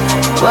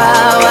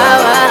 Wow, wow,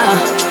 wow.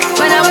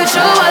 When I'm with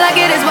you, all I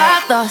get is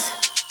wild thoughts.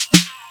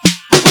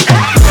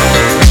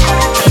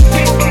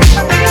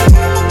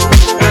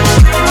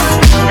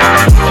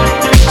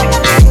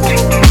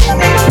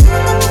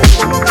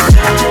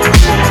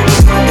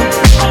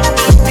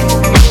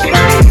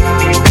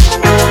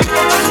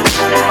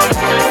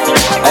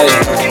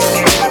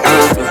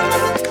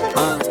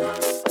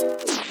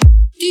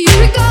 Do you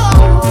recall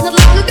not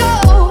long ago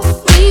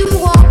when you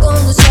would walk on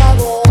the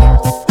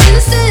sidewalk?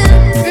 Innocent,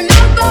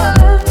 remember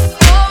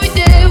all we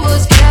did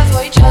was care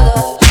for each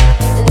other.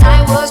 The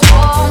night was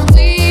warm,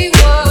 we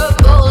were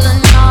bold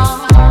and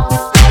young.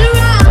 All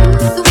around,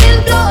 the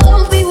wind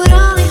blows, we would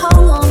only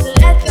hold on to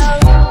let go.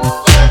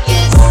 Like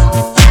it's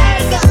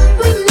Farragon,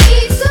 we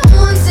need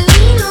someone to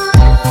lean on.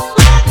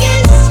 Like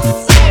it's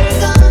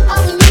Farragon,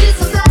 all we need is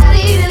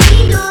somebody to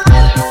lean on.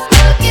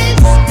 Like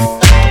it's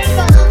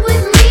Farragon, we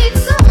need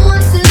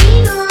someone to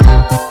lean on.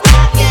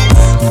 Like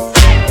it's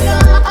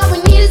Farragon, all we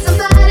need is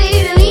somebody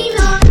to lean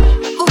on.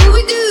 What would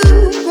we do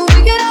when we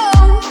get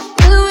old?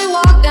 Will we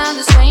walk down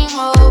the same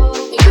road?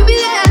 You be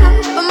there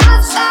by my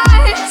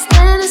side,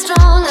 standing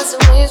strong as the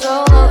waves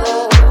roll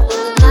over.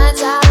 The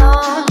nights are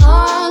long,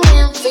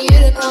 longing for you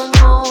to come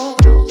home.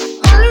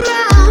 All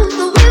around,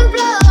 the wind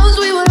blows,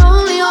 we would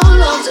only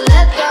hold on to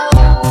let go.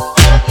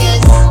 Like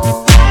it's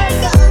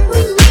Farragon, we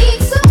need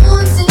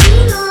someone to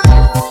lean on.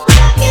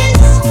 Like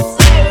it's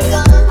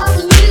Farragon, all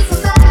we need is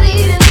somebody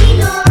to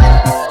lean on.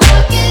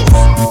 Like it's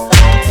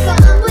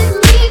Farragon, we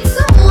need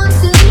someone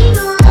to lean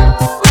on.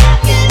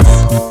 Like it's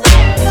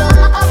Farragon,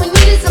 all we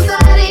need is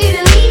somebody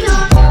to lean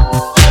on.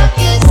 Like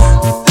it's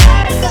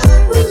Farragon,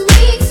 we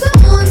need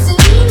someone to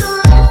lean on.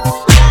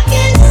 Like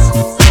it's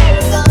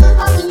Farragon,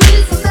 all we need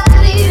is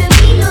somebody to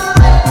lean on.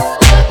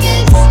 Like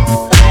it's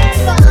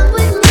Farragon,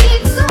 we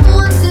need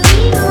someone to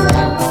lean on.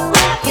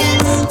 Like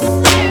it's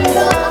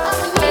Farragon, all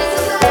we need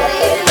is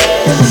somebody to lean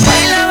on.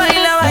 Baila,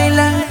 baila,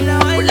 baila,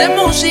 ponle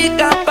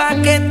música pa'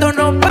 que esto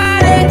no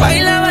pare.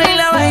 Baila,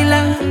 baila,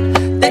 baila,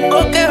 tengo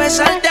que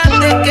besarte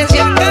antes que se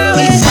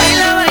acabe.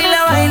 Baila,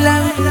 baila, baila,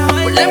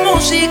 ponle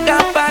música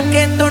pa'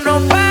 que esto no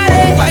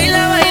pare.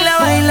 Baila, baila,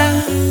 baila,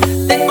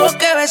 tengo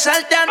que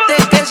besarte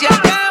antes que se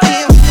acabe.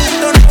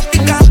 Esto no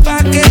pica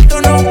pa' que esto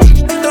no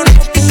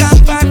pica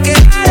pa' que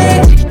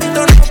pare.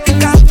 Esto no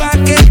pica pa'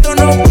 que esto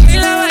no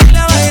baila,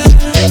 baila, baila.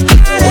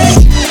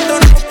 Esto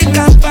no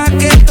pica pa'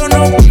 que esto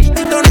no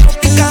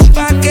pica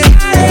pa' que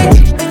pare.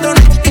 Esto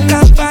no pica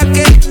pa'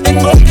 que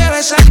tengo que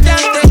besarte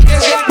antes que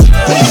se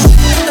acabe.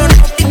 Esto no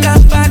pica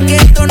pa' que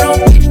esto no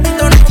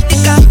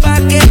pica pa'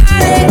 que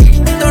pare.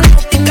 Esto no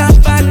pica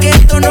pa' que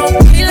esto no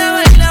baila,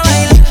 baila,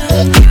 baila.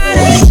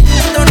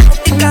 Esto no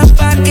pica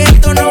pa' que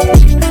esto no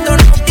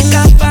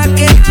pica pa'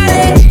 que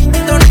pare.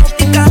 Esto no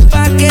pica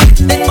pa' que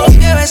tengo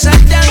que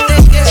besarte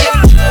antes que se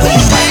acabe.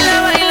 Baila,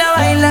 baila,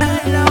 baila,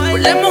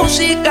 ponle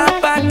música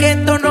pa' que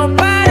esto no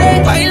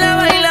pare. Baila,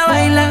 baila,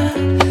 baila,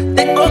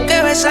 tengo que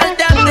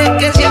besarte antes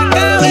que se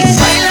acabe.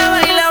 Baila,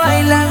 baila,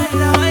 baila,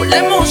 ponle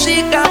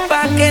música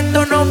pa' que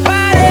esto no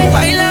pare.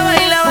 Baila,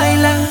 baila,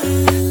 baila,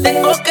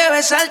 tengo que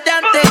besarte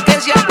antes que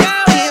se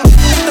acabe.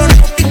 Esto no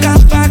pica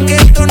pa' que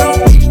esto no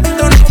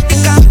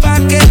pica pa'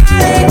 que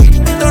pare.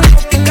 Esto no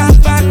pica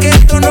pa' que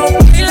esto no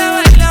baila,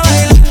 baila,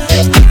 baila.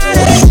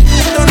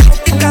 Esto no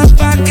pica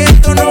pa' que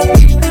esto no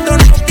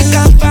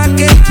pica pa'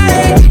 que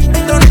pare.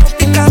 Esto no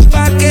pica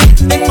pa' que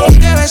tengo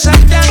que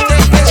besarte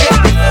antes que se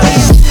acabe.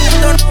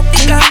 Esto no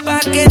pica pa'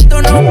 que esto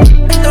no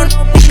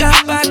pica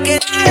pa' que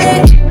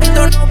pare.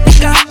 Esto no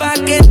pica pa'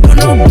 que esto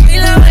no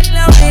baila,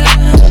 baila, baila.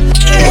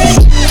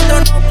 Esto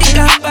no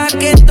pica pa'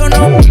 que esto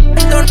no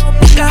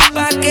pica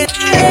pa' que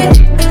pare.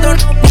 Esto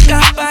no pica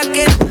pa'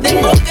 que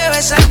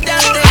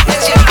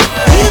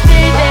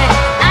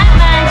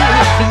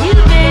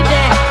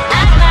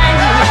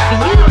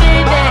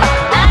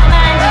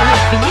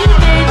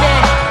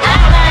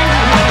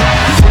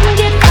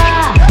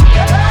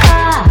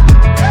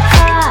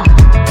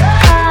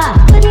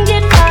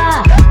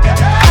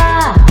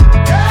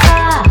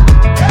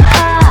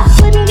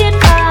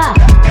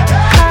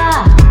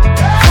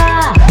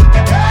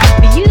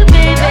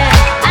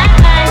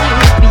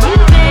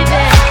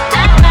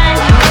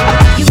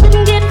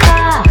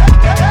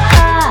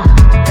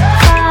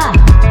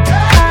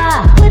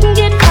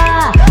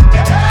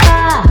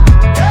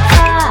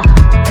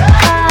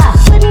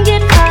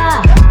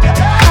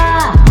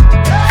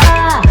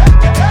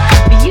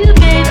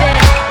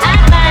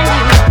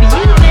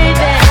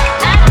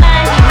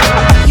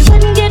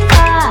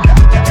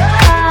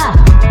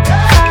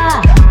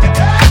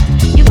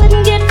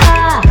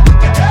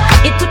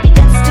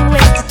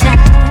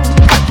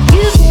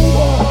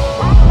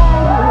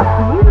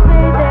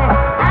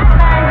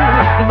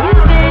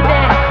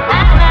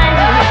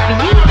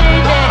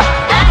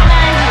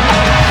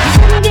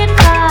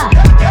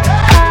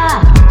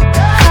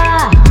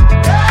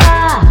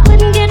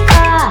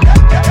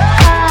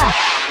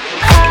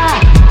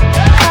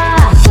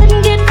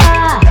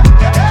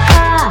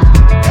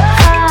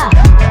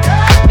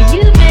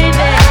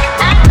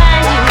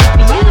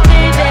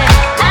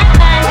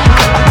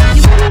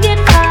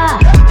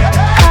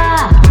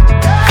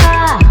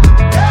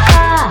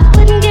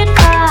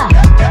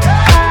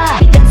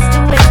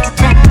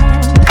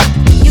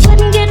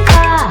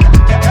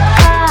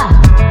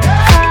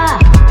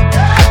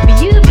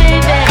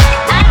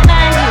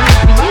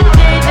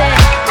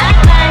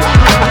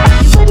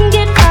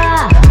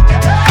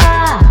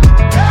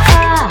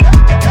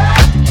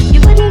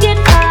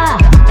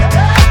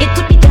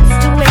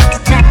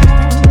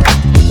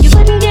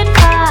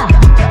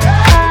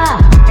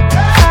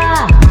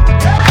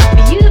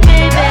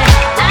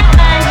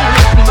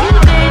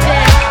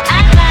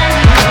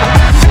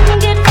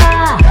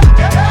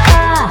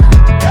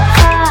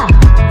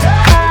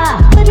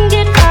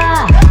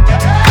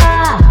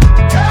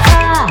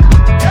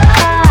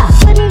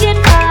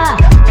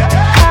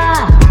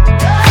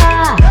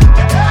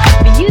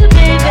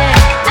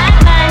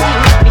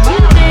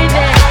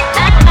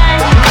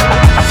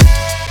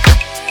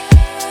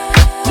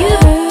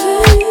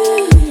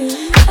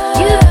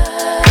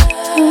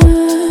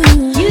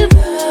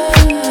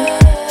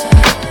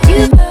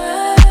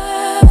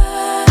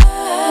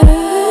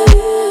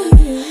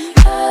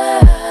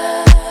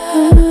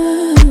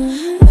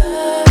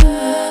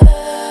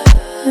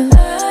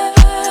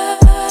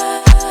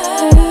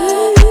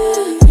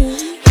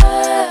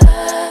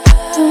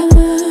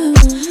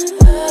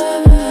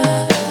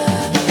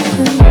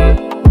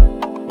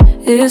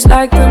Feels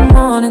like the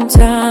morning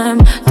time.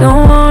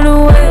 Don't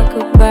wanna wake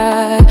up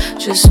right,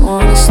 just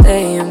wanna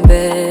stay in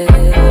bed.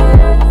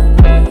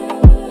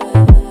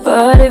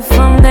 But if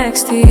I'm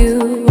next to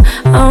you,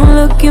 I'm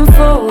looking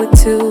forward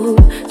to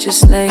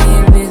just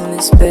laying in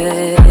this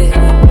bed.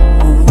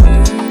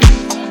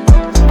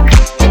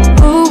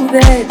 Ooh,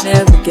 that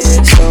never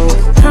gets old.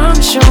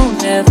 Promise you'll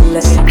never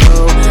let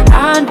go.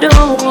 I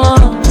don't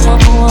want no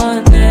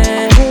one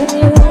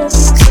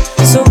else,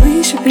 so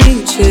we should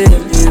be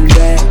chilling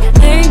back.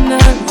 Ain't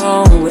nothing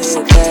wrong with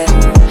that.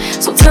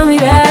 So tell me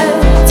that,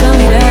 tell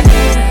me that.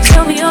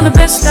 Tell me on the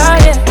best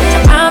diet.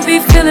 I'll be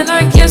feeling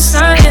like yes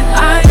I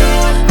am.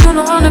 You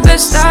know I'm the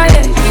best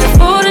diet. You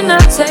food and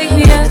not take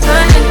me as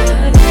I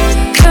am.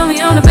 Tell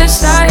me on the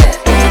best diet.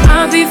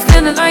 I'll be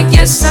feeling like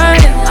yes I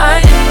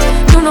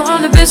am. You know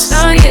I'm the best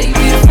diet. You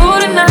eat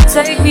food and not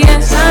take me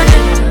as I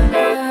am.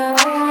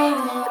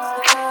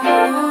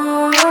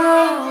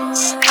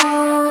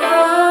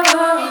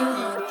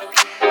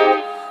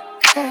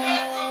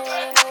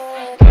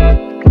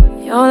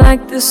 You're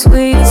like the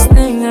sweetest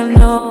thing I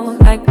know,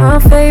 like my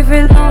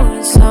favorite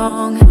lonely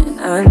song, and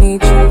I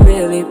need you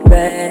really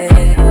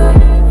bad.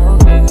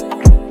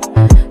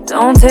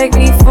 Don't take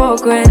me for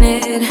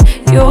granted,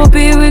 you'll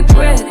be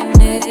regretting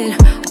it.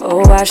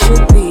 Oh, I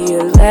should be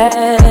your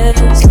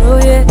last, oh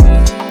yeah.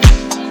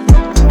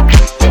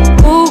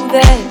 Ooh,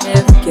 that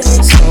never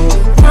gets old.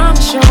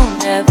 Promise you'll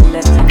never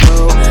let me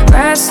go.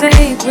 Grass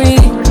ain't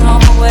green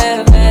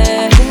nowhere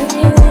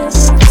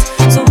else,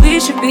 so we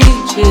should be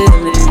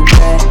chilling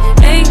back.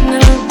 Ain't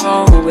nothing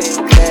wrong with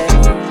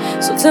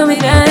that. So tell me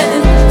that,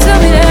 tell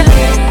me that.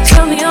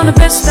 Tell me on the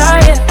best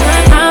diet.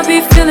 I'll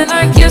be feeling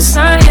like yes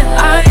I am.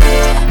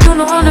 You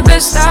know I'm the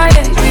best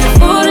diet. You eat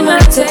food and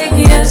not take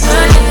me as I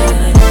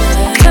am.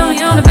 Tell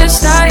me on the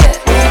best diet.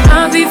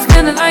 I'll be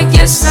feeling like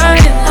yes I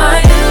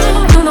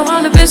am. You know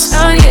I'm the best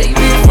diet. You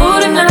eat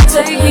food and not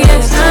take me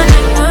as I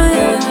am.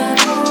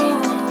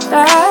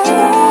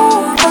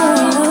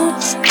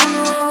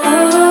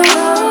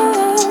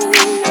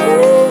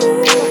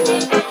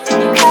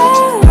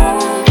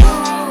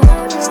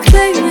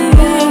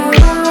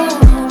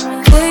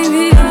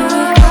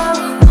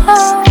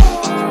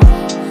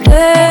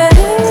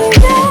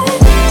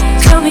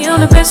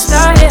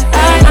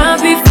 I'll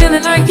be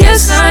feeling like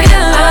yes I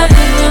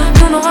am.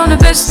 You know I'm the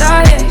best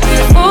diet.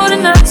 Eat food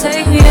and not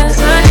take me as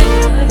I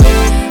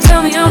am.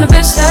 Tell me I'm the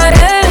best diet.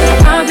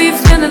 I'll be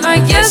feeling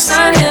like yes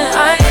I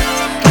am.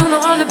 You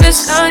know I'm the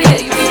best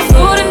diet. You eat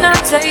food and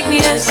not take me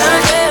as I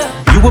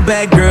am. You a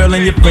bad girl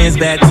and your friends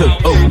bad too.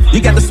 Oh,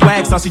 you got the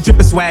swag, saucy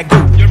drippin' swag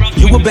goo.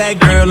 You a bad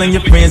girl and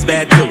your friends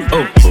bad too.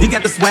 Oh, you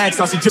got the swag,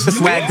 saucy drippin'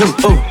 swag goo.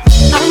 Oh,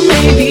 I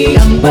may be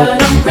young,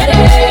 but I'm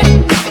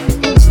ready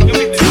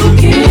to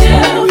give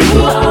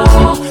you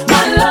all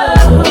my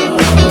love.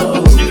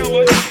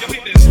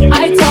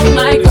 I told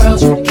my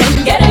girls you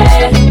can get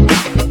it.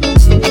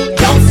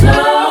 Don't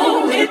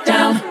slow it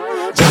down,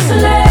 just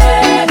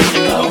let it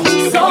go.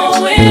 So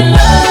in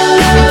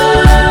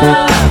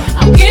love,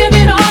 I'll give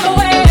it all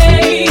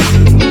away.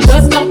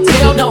 Just don't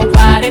tell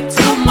nobody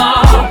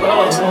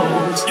tomorrow.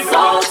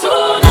 So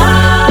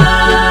tonight,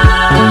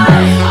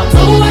 I'll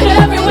do it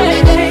every way,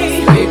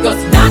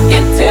 because knock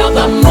it till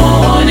the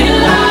morning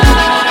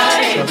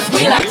light.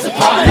 We like to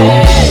party,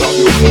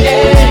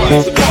 yeah.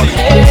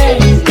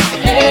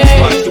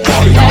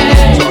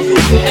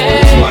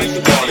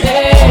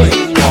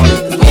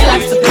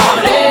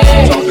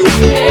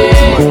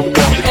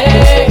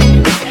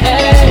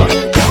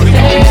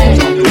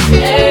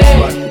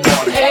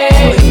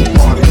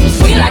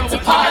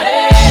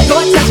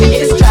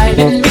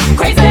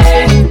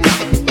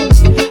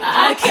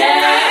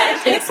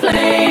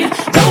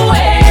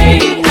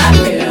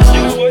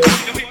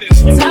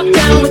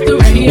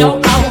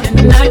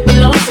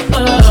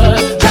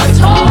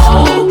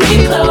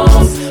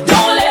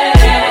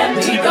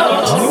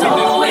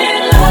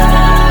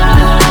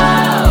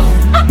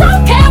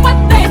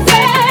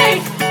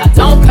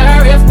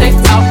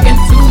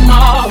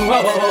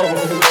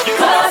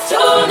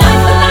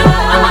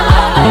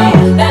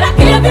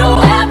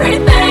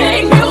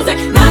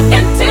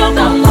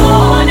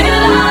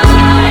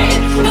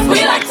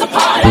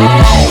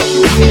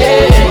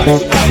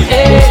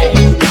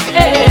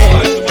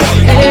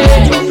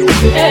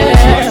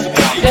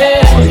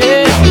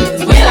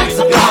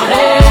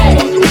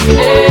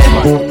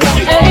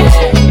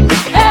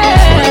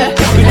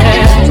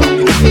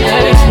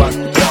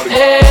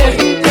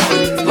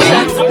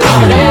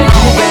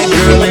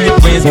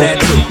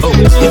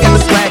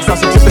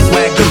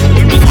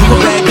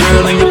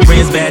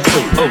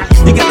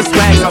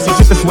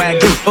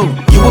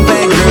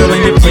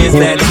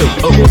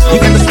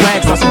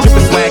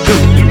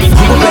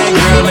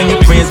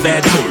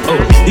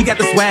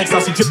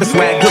 Saucy drippin'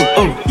 swag goo.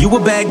 Oh, you a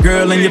bad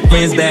girl and your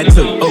friends bad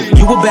too. Oh,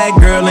 you a bad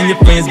girl and your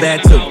friends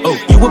bad too. Oh,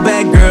 you a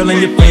bad girl and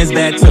your friends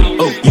bad too.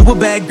 Oh, you a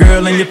bad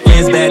girl and your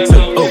friends bad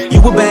too. Oh, you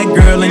a bad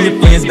girl and your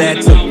friends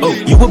bad too. Oh,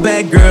 you a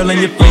bad girl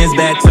and your friends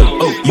bad too.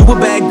 Oh, you a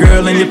bad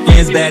girl and your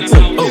friends bad too.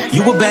 Oh,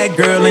 you a bad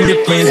girl and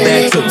your friends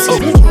bad too.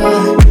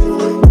 Oh.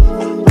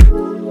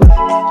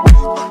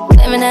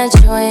 Let me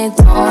ain't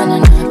doing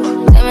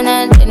enough. Claiming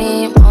that they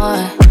need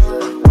more.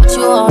 Want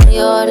you on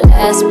your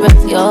last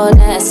breath, your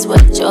last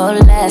sweat, your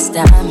last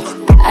dime.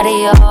 Out of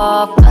your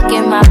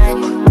fucking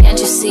mind. Can't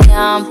you see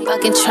I'm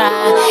fucking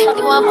trying?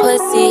 You want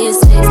pussy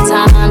 6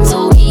 times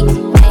a week,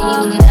 and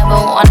you never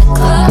wanna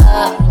clean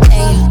up.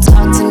 And you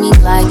talk to me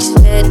like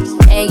shit,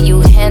 and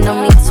you handle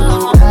me too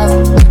rough.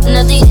 And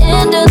at the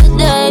end of the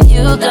day,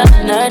 you got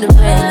the nerve to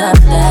bring up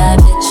that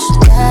bitch.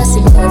 That's a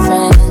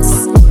difference.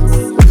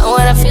 And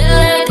when I feel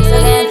like this,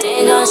 I can't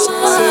think on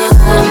shit.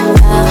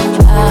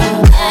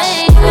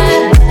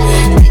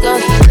 We gon'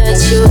 keep let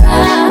you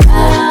out.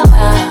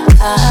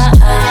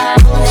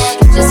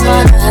 Just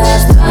wanna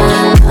have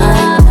fun.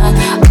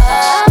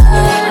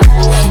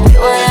 You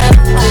wanna have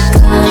a good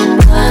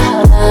time.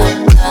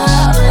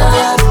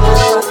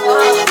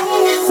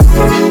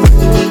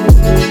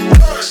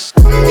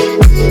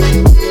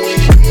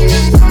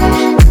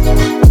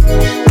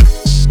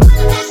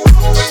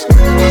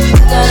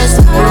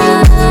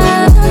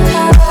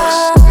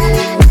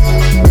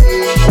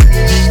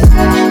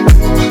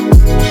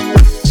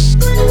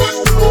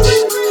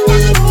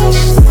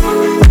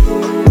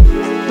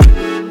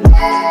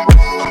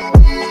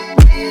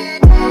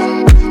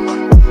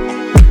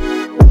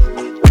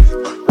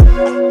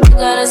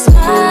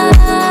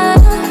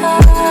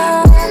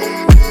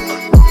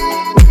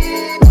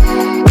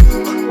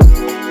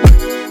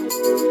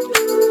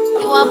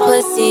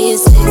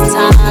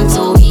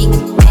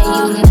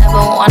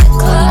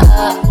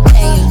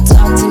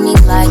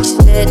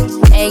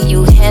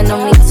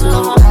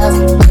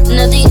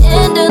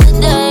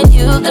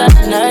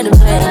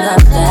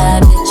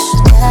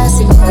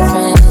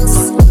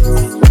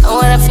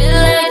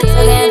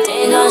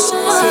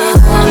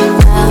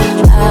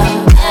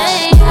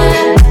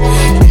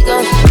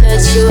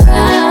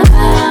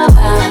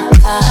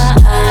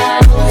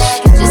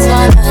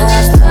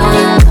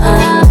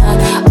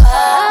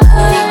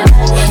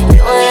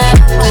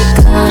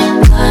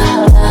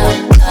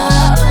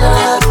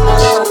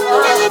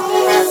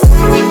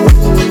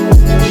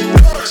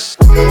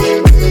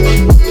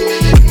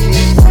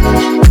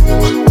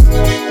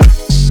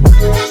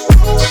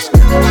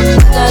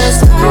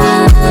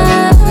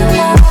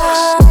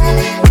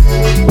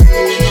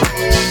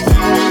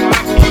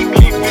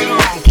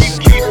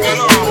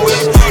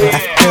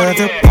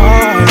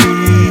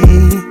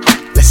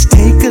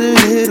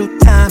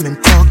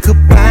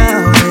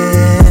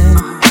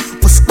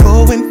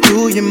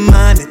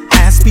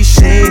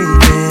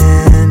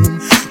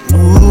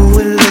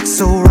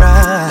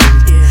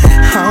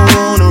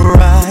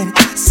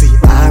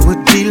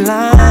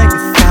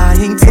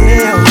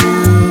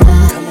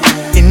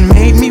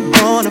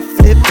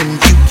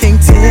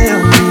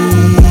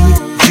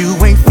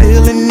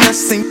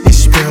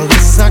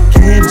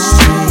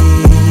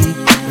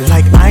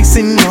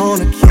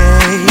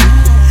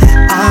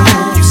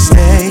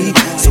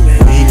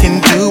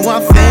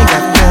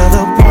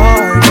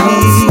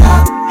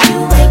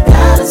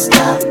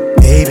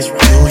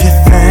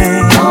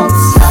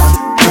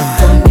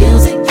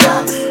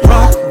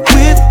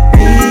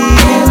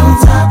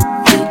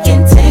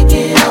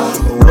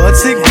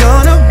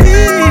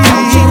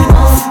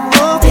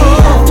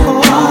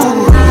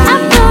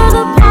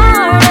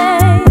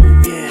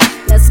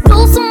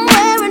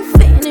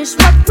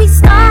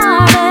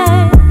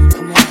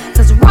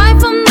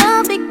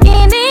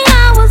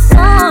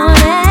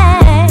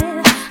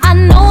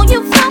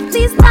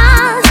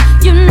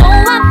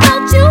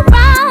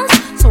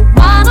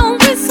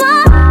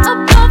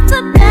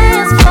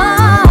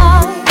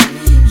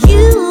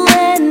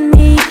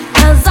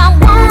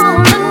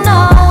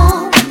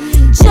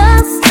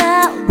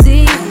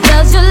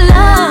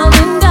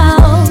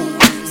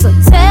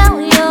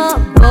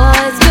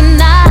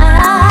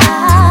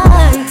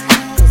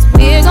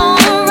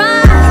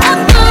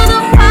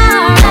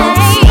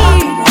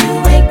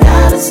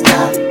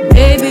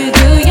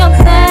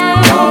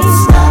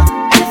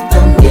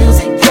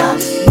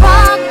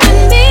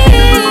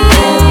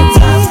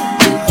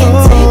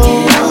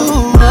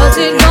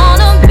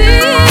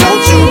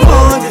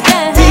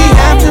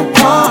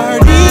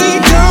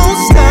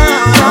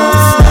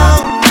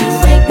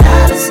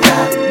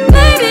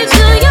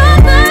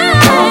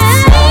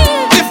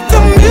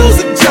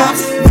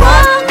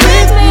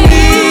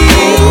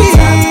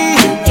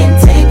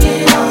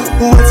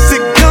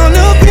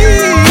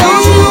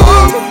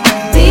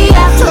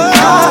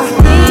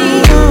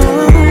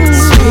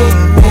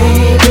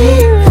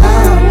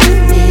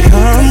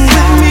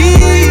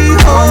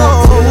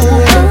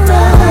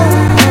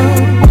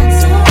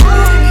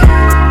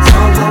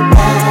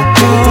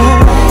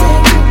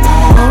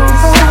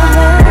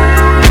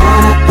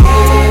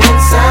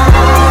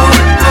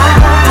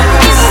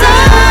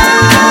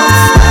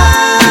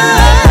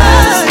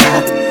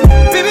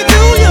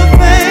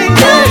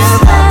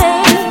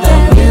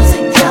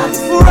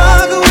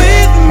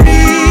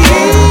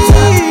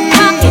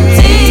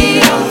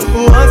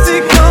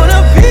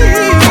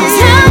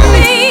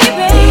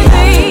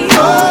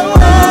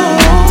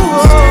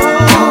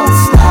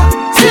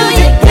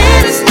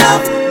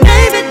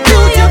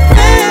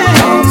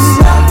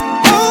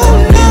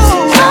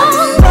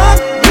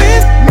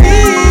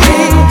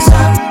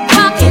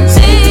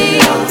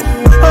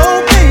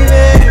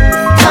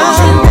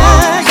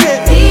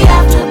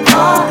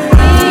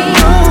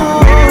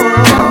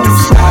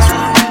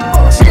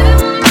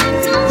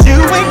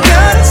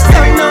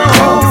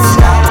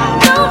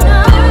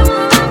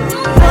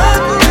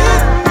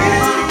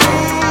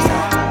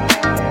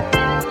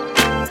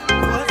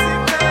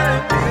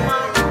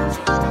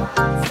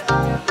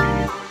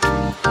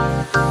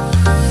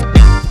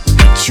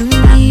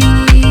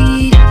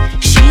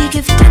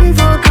 looking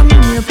for, come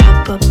here,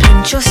 Papa,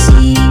 plant your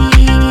seed.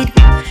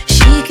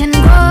 She can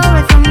grow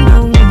right from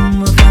the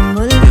womb of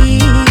family.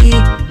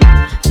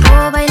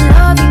 Provide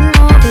loving,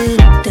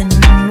 overlooked and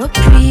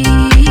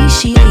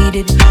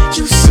unappreciated.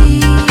 You see,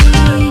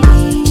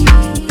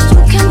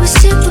 you can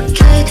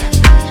reciprocate.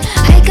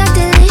 I got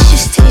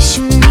delicious taste.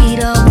 You need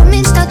a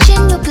woman's touch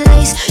in your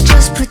place.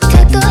 Just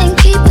protect her and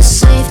keep her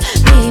safe.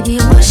 Baby,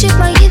 worship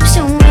my hips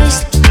and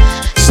waist.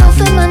 So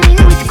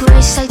feminine with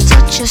grace. I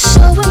touch your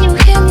soul when you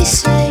hear me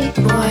say,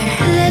 boy,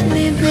 let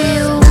me be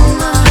your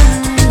woman.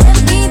 Let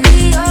me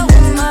be your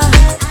woman.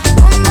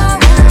 Woman,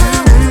 woman,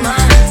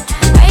 woman.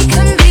 I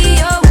can be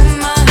your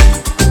woman.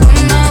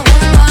 Woman,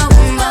 woman,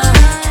 woman.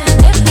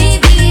 Let me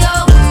be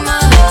your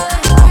woman.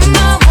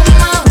 Woman,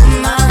 woman,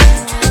 woman.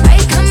 I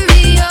can be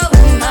your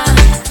woman.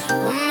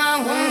 Woman,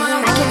 woman.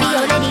 I can be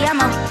your lady, I'm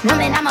a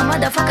woman, I'm a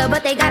motherfucker,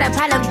 but they got a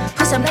problem.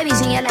 Put some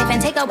babies in your life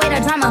and take away the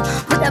drama.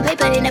 Put the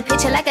paper in the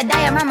picture like a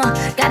diorama.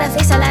 Gotta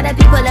face a lot of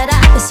people that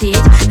are opposite.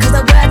 Cause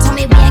the world told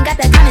me we ain't got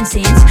that common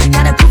sense.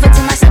 Gotta prove it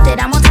to myself that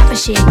I'm on top of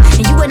shit.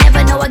 And you would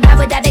never know a guy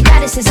without a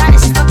goddess is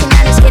honest. Fucking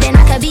honest, kidding,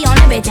 I could be on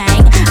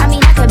everything. I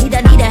mean, I could be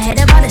the leader, head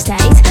of all the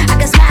states. I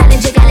could smile and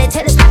jiggle it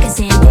till his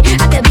pockets empty.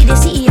 I could be the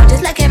CEO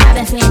just like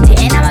Robin Fenty.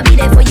 And I'ma be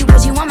there for you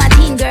cause you on my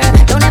team, girl.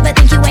 Don't ever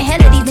think you ain't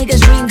hell of these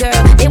niggas' dream, girl.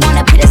 They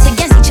wanna pit us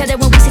against each other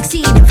when we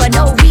succeed. For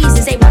no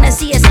reasons, they wanna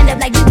see us end up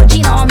like we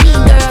Regina or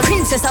Mean Girl.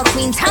 Princess or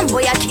queen,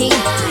 tomboy or king.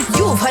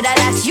 You've heard a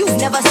lot you've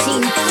never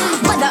seen.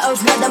 Mother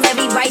Earth, Mother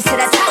Mary, rise to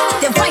the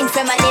top. Divine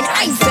feminine,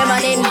 I'm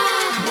feminine.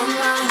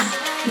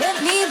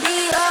 Let me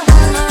be your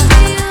woman.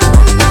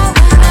 Woman,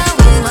 woman,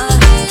 woman.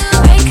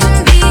 I can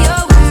be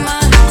your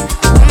woman.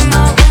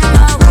 Woman,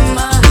 woman,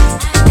 woman.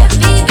 Let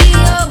me be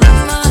your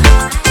woman.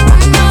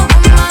 Woman,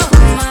 woman,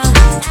 woman.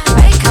 I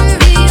can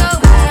be your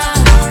woman.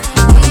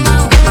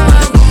 Woman,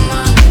 woman,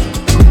 woman.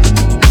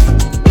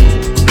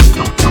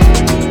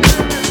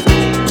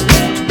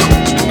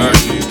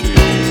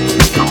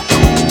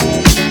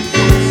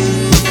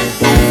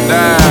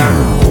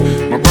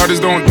 My brothers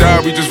don't die,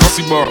 we just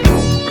rusty bark.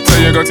 I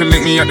tell your girl to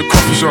link me at the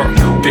coffee shop.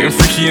 Getting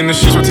freaky in the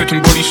sheets, we're taking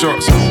body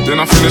shots. Then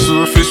I finish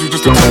with a fish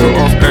just to top it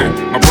off. Hey,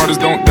 my brothers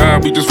don't die,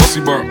 we just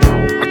rusty bark.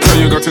 I tell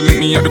your girl to link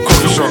me at the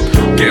coffee shop.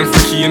 Getting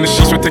freaky in the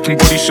sheets, we're taking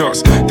body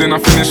shots. Then I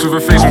finish with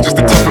a face just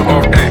to top it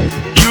off. Hey,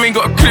 you ain't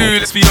got a clue,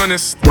 let's be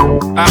honest.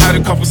 I had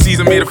a couple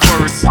seasons made a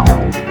forest.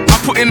 I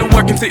put in the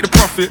work and take the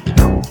profit.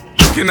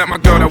 Looking at my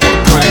girl, I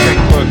want God, thank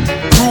God.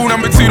 Rule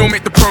number 2, don't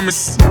make the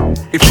promise.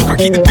 If you can't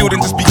keep the deal, then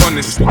just be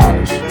honest.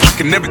 I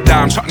can never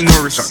die, I'm Chuck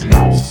Norris.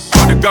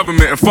 Fuck the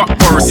government and fuck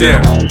Boris,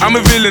 yeah. I'm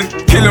a villain,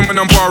 kill him when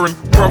I'm barring.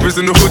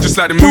 Brothers in the hood, just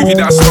like the movie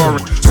that I'm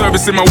starring.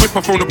 Service in my whip, I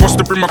phone the boss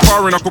to bring my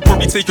car in. I could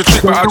probably take a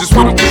trip, but I just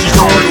wouldn't cause she's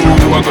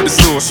roaring. Ooh, I got the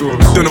sauce,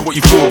 don't know what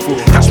you thought for.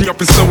 Catch me up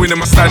and sewing in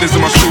my sliders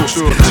and my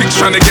shorts. Chick's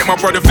trying to get my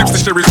brother flips to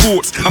share his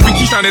thoughts. I think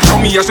he's trying to tell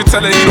me I should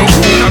tell her he don't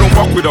fall. I don't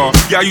fuck with her.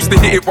 Yeah, I used to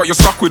hit it, but you're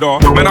stuck with her.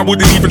 Man, I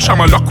wouldn't even try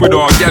my luck with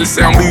her. Yeah, let's say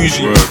I'm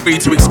bougie, way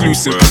too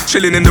exclusive.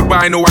 Chilling in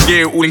Dubai, know I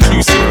get it all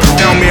inclusive.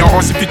 Now may I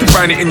ask if you can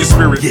find it in your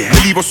spirit? Yeah.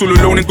 Leave us all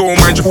alone and go and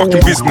mind your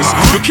fucking business.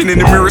 Looking in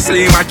the mirror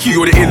saying my key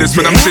or the illest.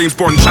 When I'm James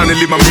Bond trying to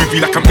live my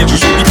movie like I'm Idris,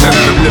 what we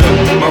telling them, look.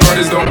 My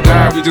brothers don't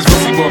die, we just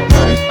pussy bop.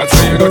 I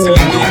tell you, I got to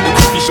link me at the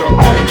coffee shop.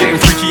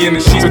 Getting freaky in the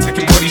sheets, we're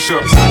taking body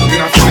shots.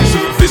 Then I finish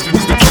with a fish, we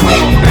just the top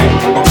off.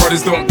 My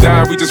brothers don't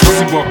die, we just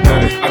pussy bop.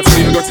 I tell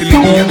you, I got to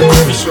link me at the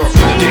coffee shop.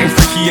 Getting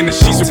freaky in the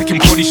sheets, we're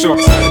taking body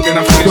shots. Then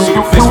I finish with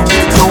a fish, we just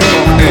the top off.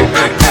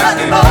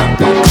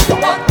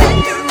 What do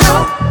you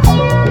know?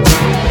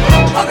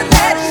 Oh, the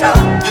let it show.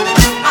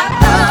 I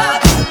love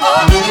you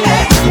more,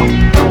 hey.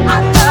 I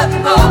love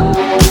you more.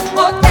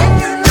 What do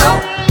you know?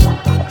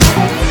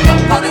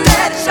 Oh, the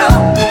let it show.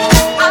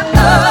 I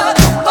love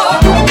you more,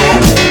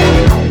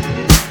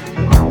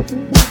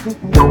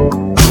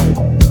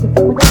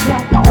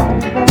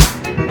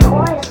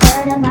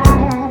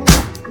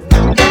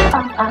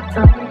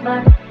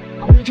 October,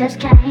 we just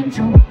came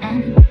to an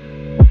end.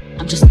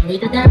 I'm just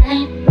worried that there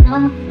ain't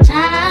no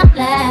time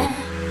left.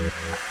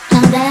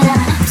 Now that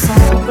I'm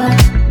sober,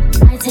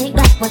 I take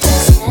back what you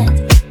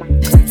said.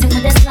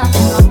 Till this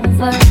nothing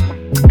over.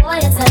 Boy,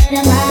 it's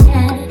hurting my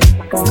head.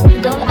 It's the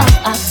middle of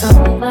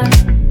October,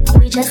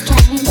 we just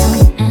came to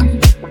an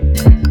end.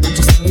 I'm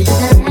just worried that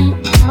there ain't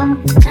no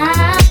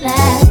time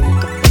left.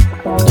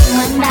 You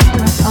and I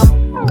were old.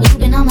 You've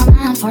been on my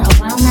mind for a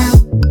while now.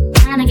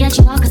 Trying to get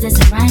you off cause it's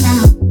it right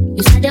now.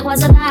 You said it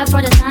was a vibe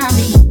for the time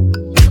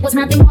being. It was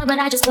nothing more, but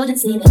I just couldn't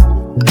see it.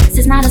 This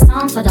is not a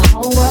song for the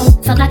whole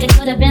world. Felt like it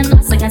could have been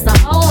us against the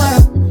whole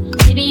world.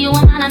 Maybe you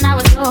were mine and I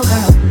was your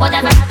girl.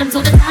 Whatever happened to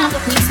the time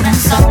that we spent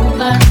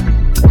sober?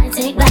 I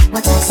take back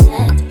what I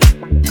said.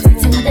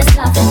 Till this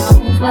love ain't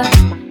over.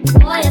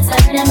 Boy, it's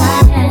hurting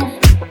my head.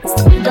 It's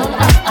the middle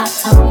of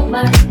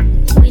October.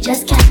 We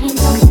just came to the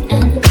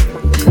end.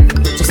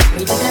 Just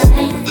breathe the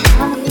rain.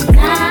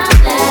 Now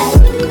left.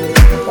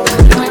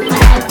 You and I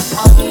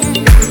all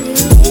in.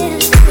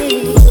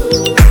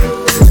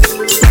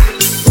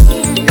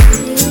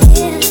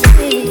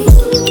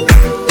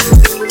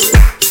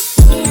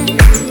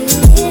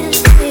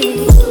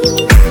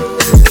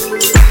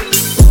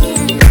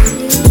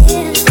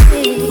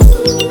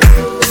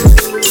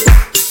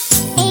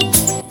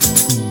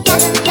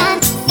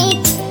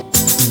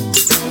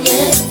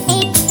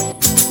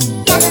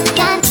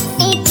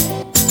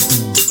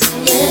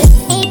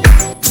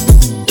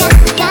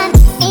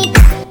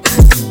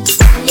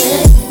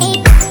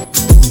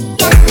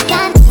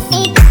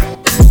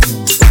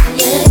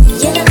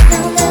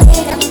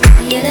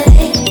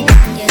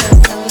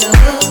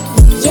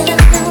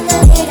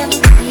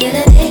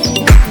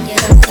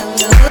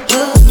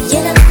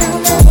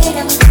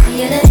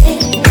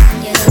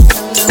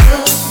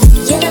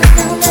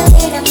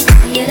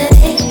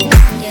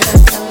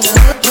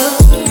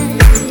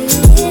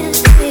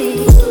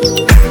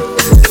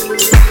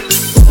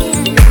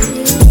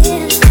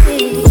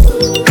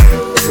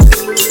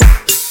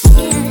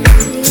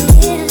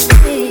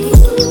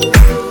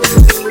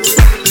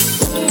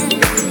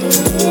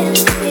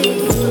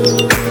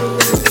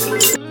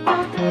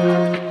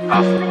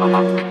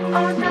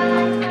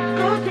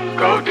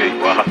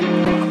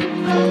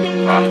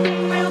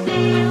 No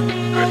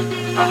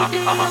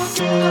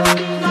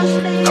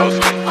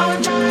sleep,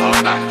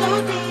 all night.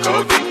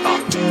 Go deep, go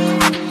deep.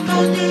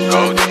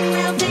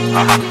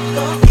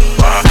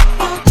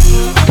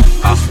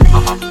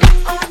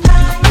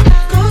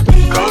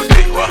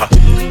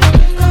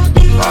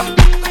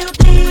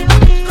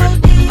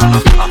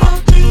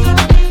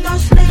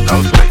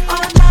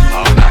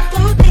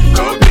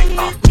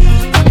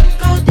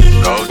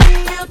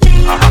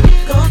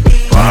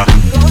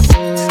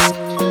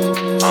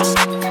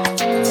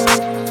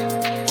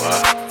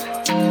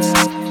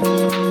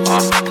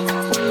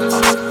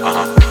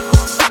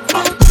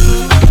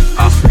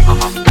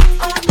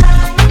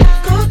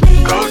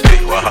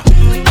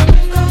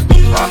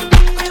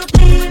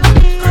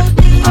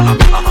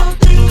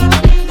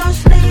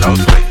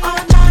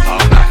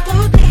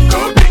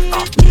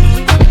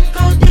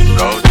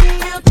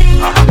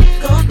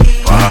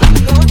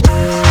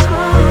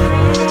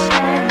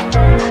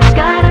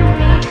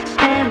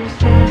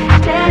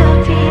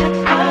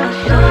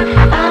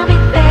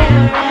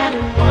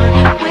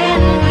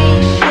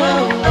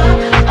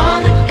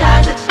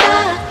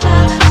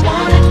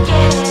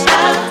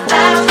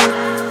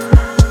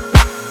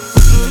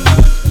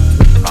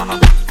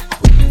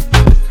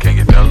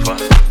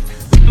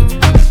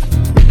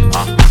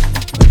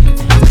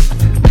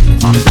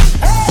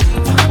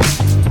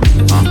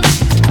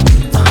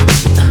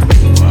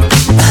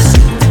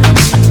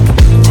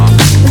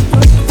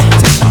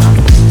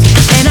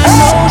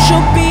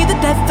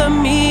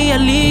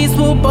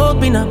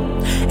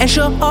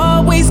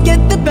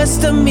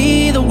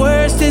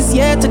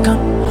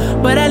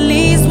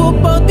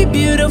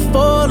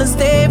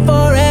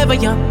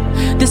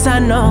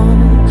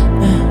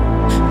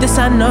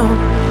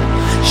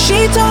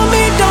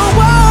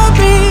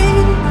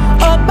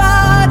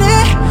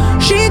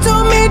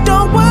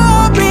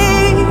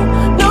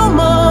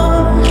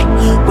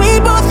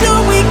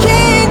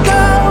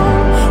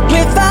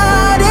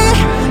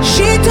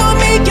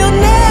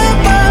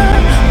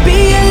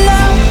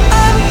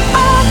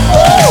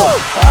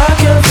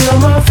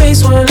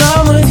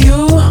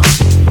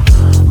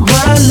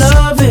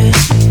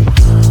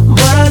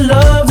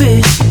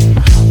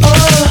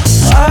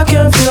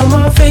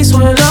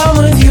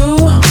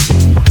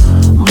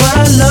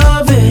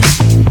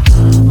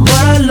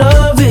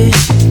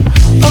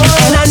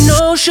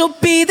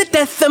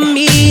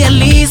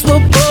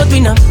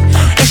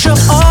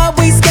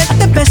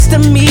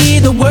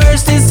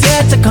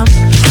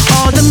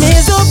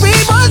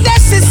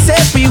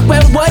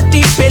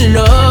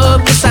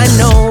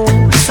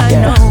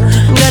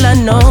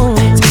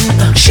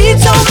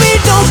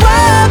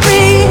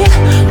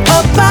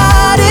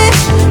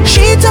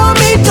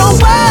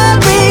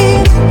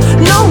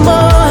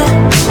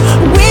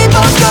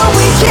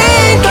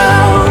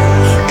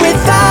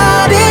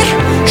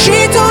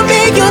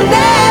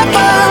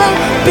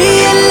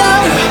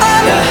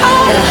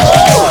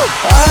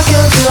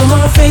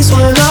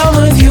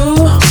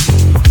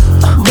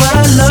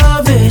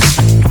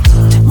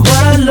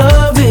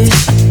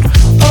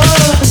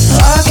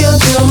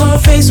 Feel my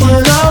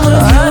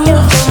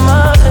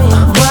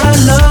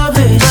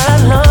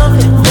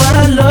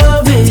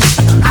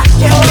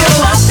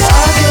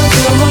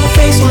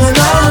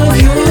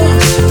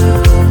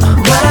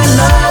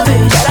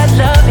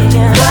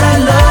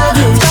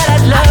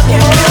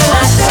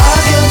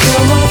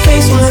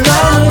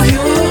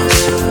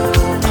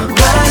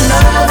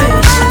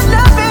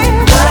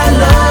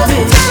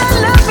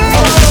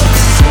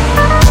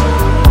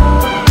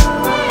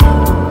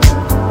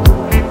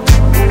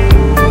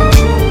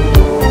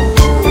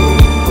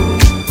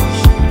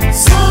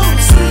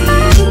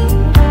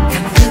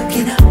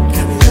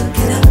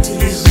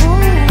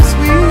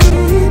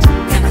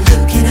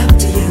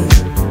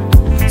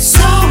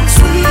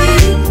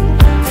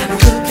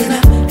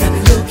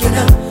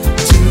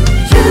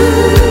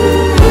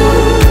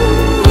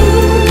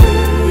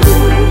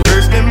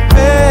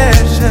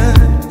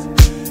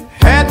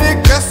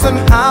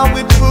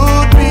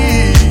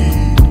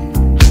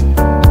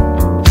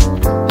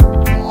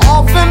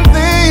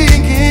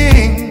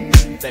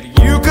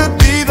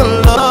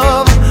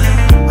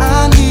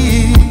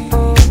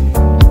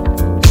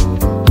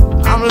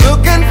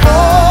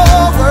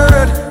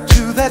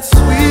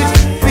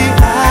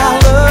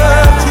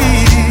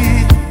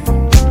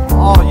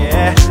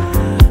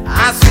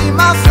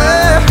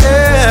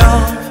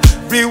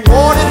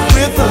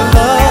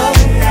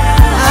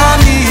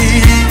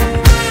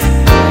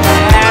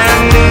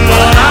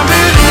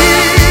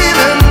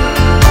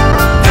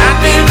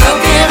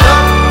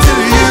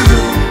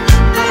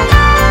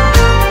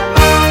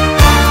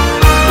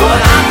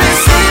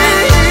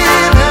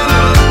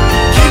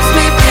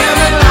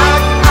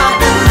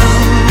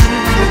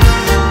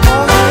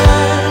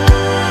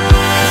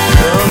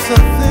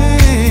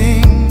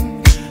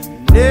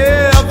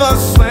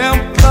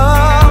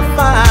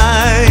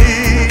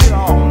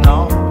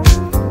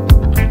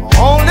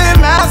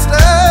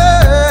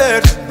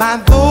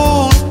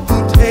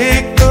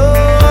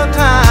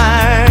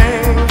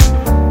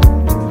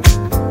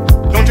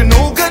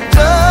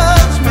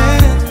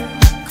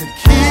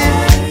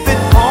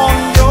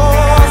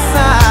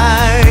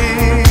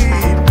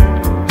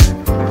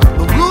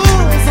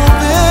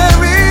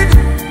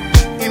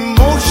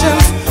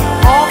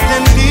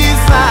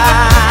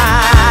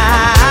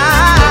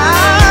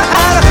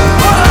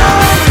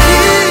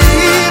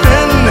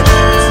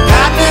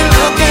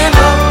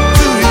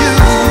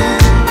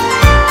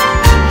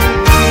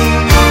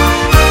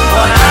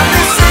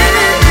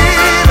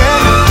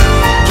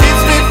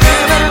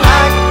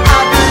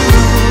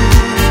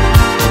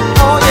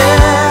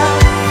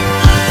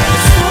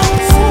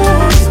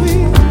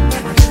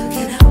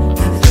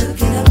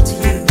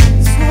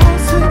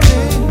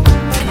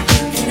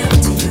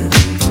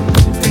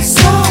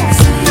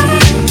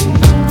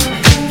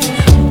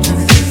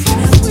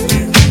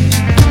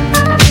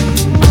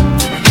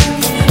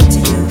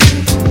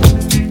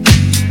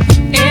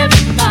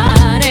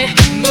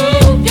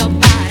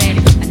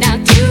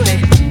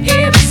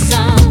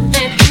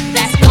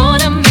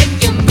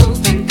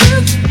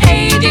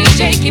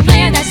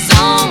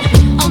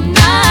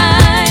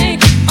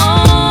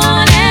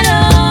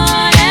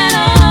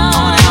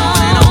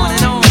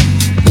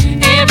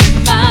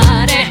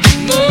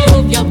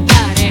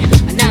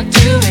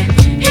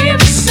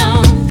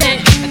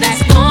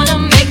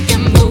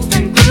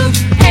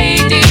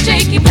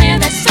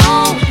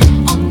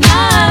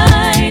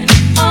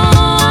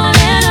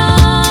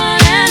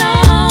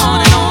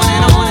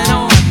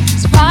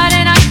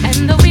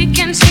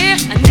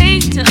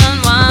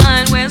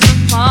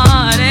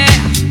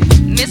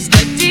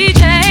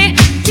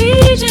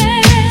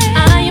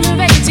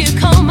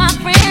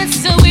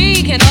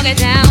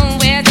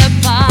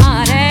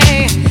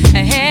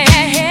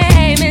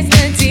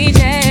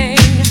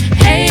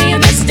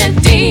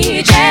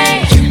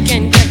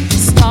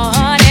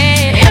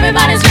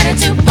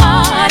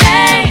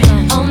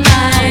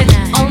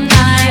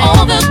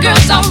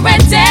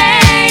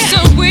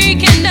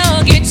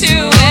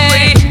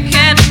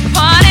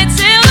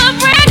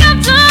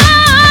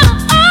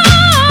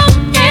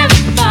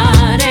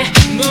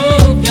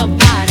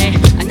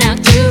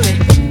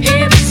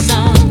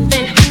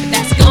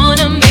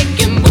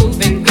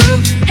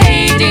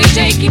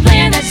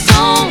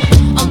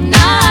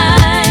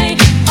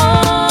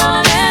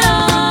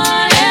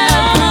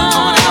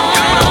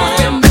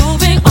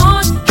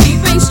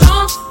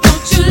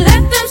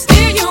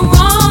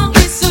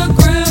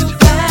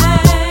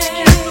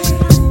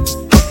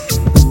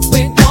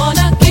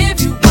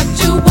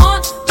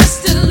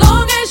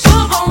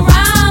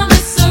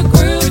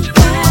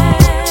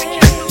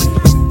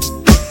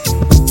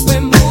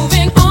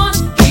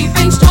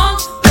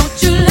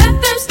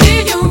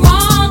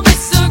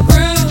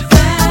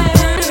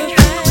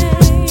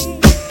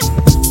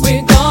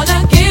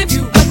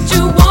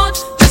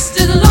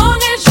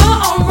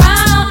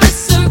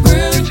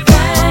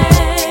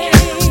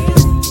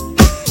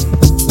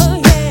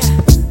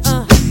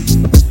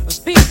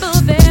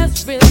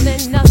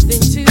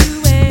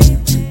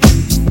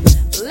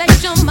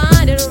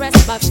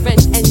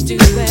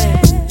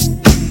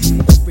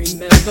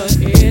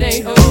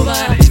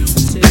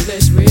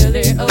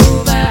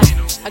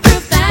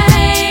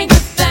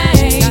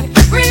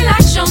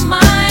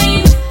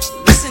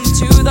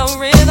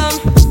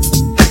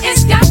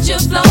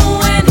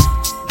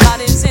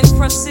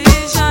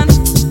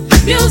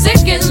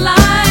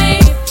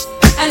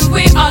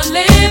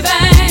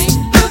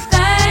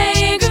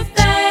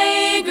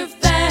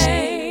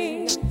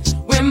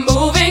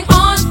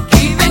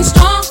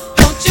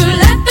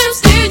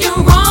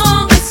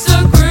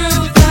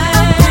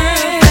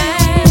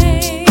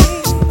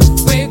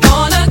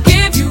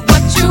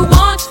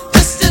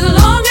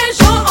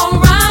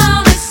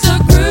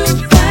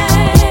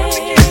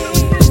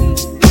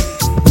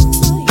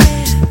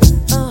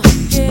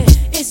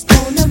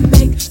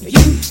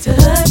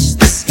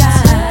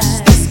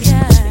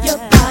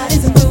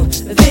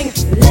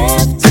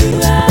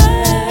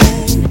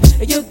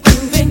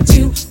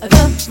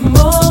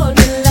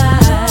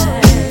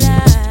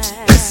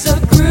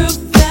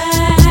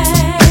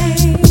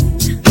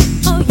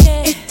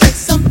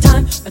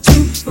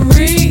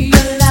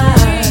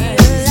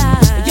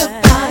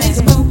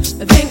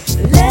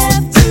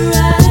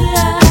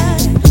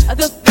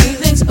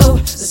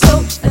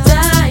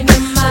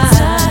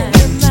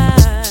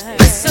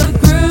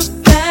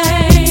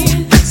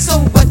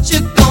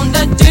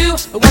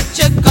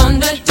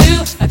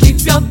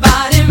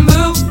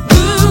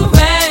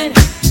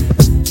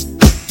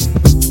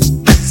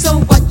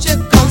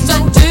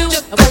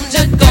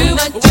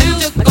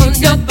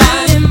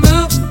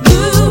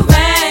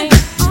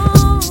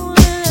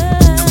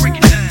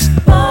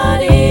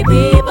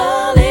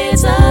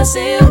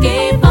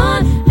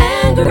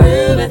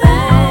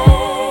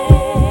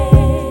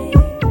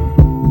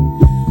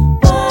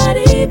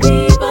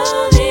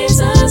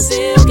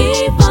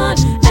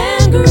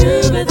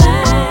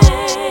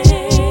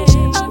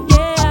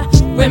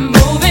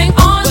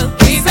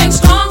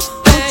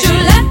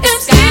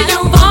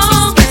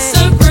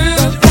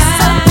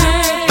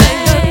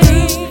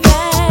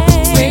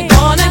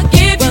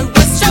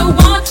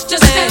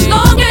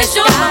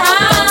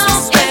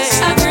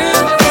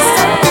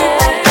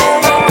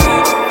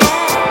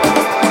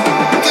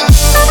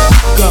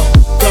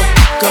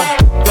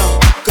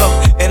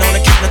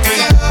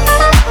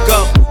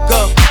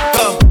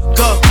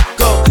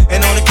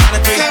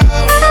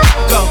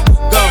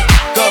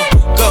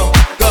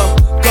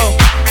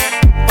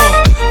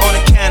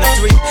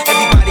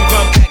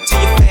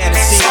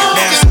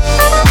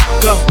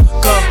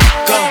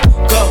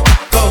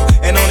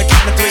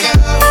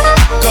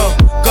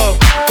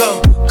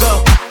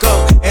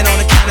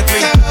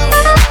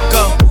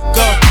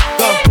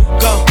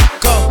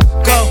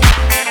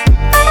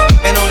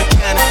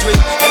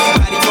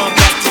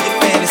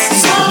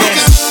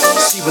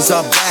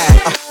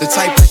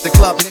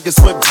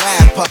niggas with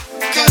bad pup.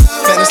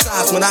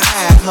 Fantasize when I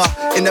had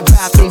her in the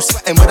bathroom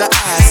sweating with her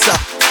ass up.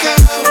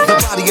 The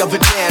body of a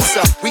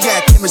dancer. We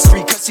had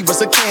chemistry cause she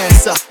was a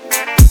cancer.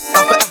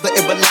 Not forever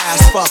it would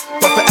last for,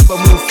 but forever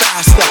move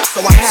faster.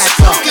 So I had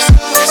to.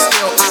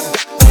 Still I got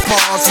the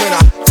pause when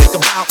I think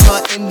about her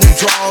in the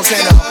drawers.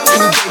 And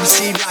ooh baby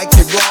she liked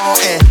it raw.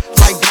 And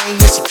like Dane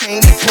when she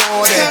came to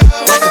pour. And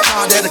like the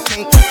car that I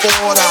can't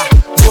afford. I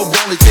will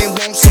roll it then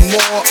want some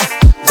more.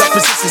 The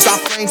positions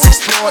our frames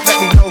explored. Let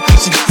me know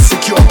she got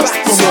secure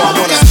back for more. I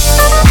wanna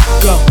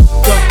go,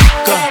 go,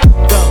 go,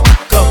 go,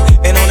 go.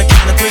 And on the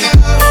count of three,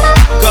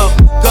 go,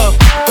 go,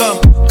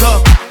 go,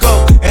 go, go.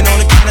 And on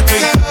the count of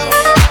three,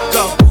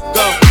 go,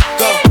 go,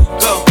 go,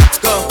 go,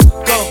 go,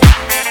 go.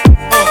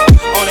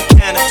 On the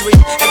count of three,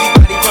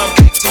 everybody run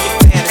back to your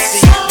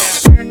fantasy.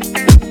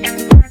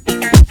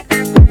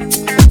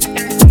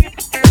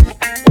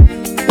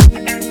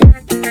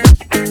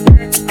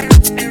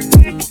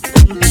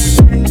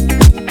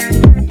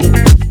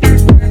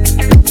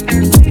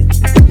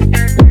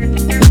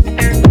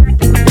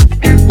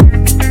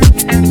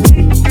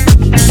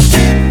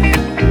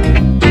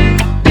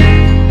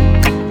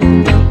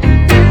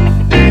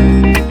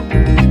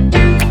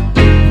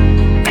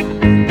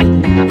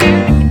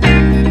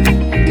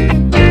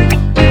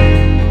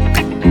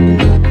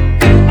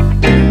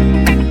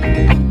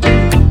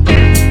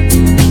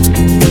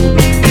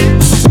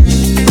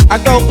 I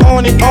go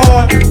on and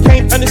on,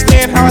 can't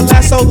understand how I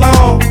last so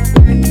long.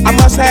 I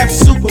must have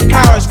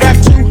superpowers, rap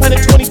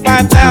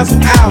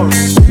 225,000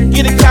 hours.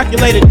 Get a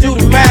calculator, do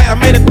the math. I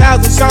made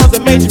 1,000 songs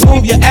that made you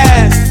move your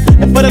ass.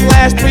 And for the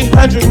last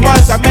 300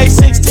 months, I made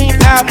 16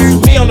 albums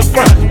with me on the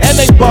front, and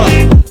they bump.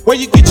 Where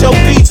you get your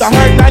beats? I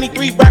heard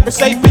 93 rappers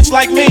say bitch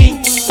like me.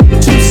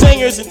 2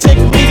 singers and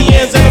 10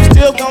 comedians, and I'm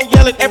still gon'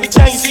 yell it every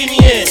time you see me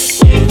in.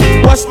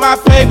 What's my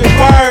favorite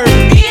word?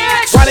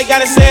 Why they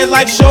gotta say it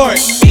like short?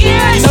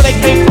 You know they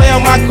can't play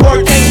on my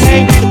court, can't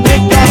hang with the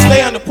big dog,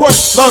 stay on the porch.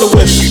 Blow the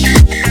whistle,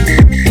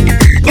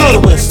 blow the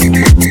whistle,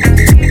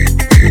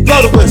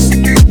 blow the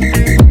whistle,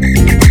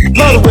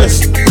 blow the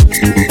whistle.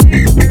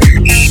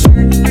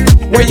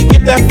 Where you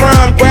get that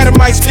from? Grab a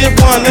mic, spit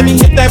one, let me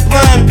hit that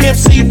blunt. Pimp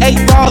C,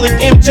 8 Ball and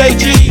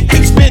MJG,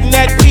 keep spitting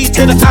that P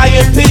to the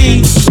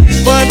IMP.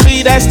 Fun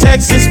B, that's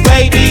Texas,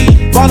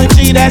 baby. Ballin'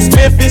 G, that's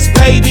Memphis,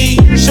 baby.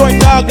 Short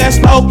Dog, that's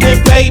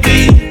Oakland,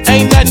 baby.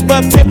 Ain't nothing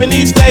but pimpin'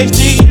 these days,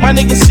 G. My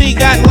nigga C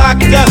got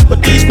locked up,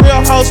 but these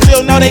real hoes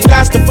still know they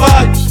got to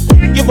fuck.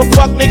 Give a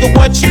fuck, nigga,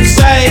 what you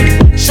say.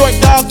 Short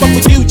Dog, fuck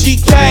with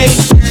UGK.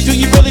 Do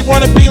you really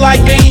wanna be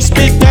like me?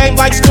 Spit game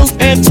like Snoop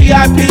and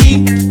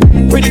T.I.P.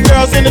 Pretty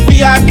girls in the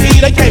VIP,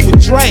 they came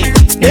with Drake.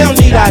 They don't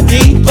need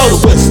ID. Blow the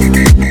whistle,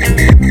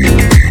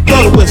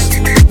 blow the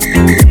whistle,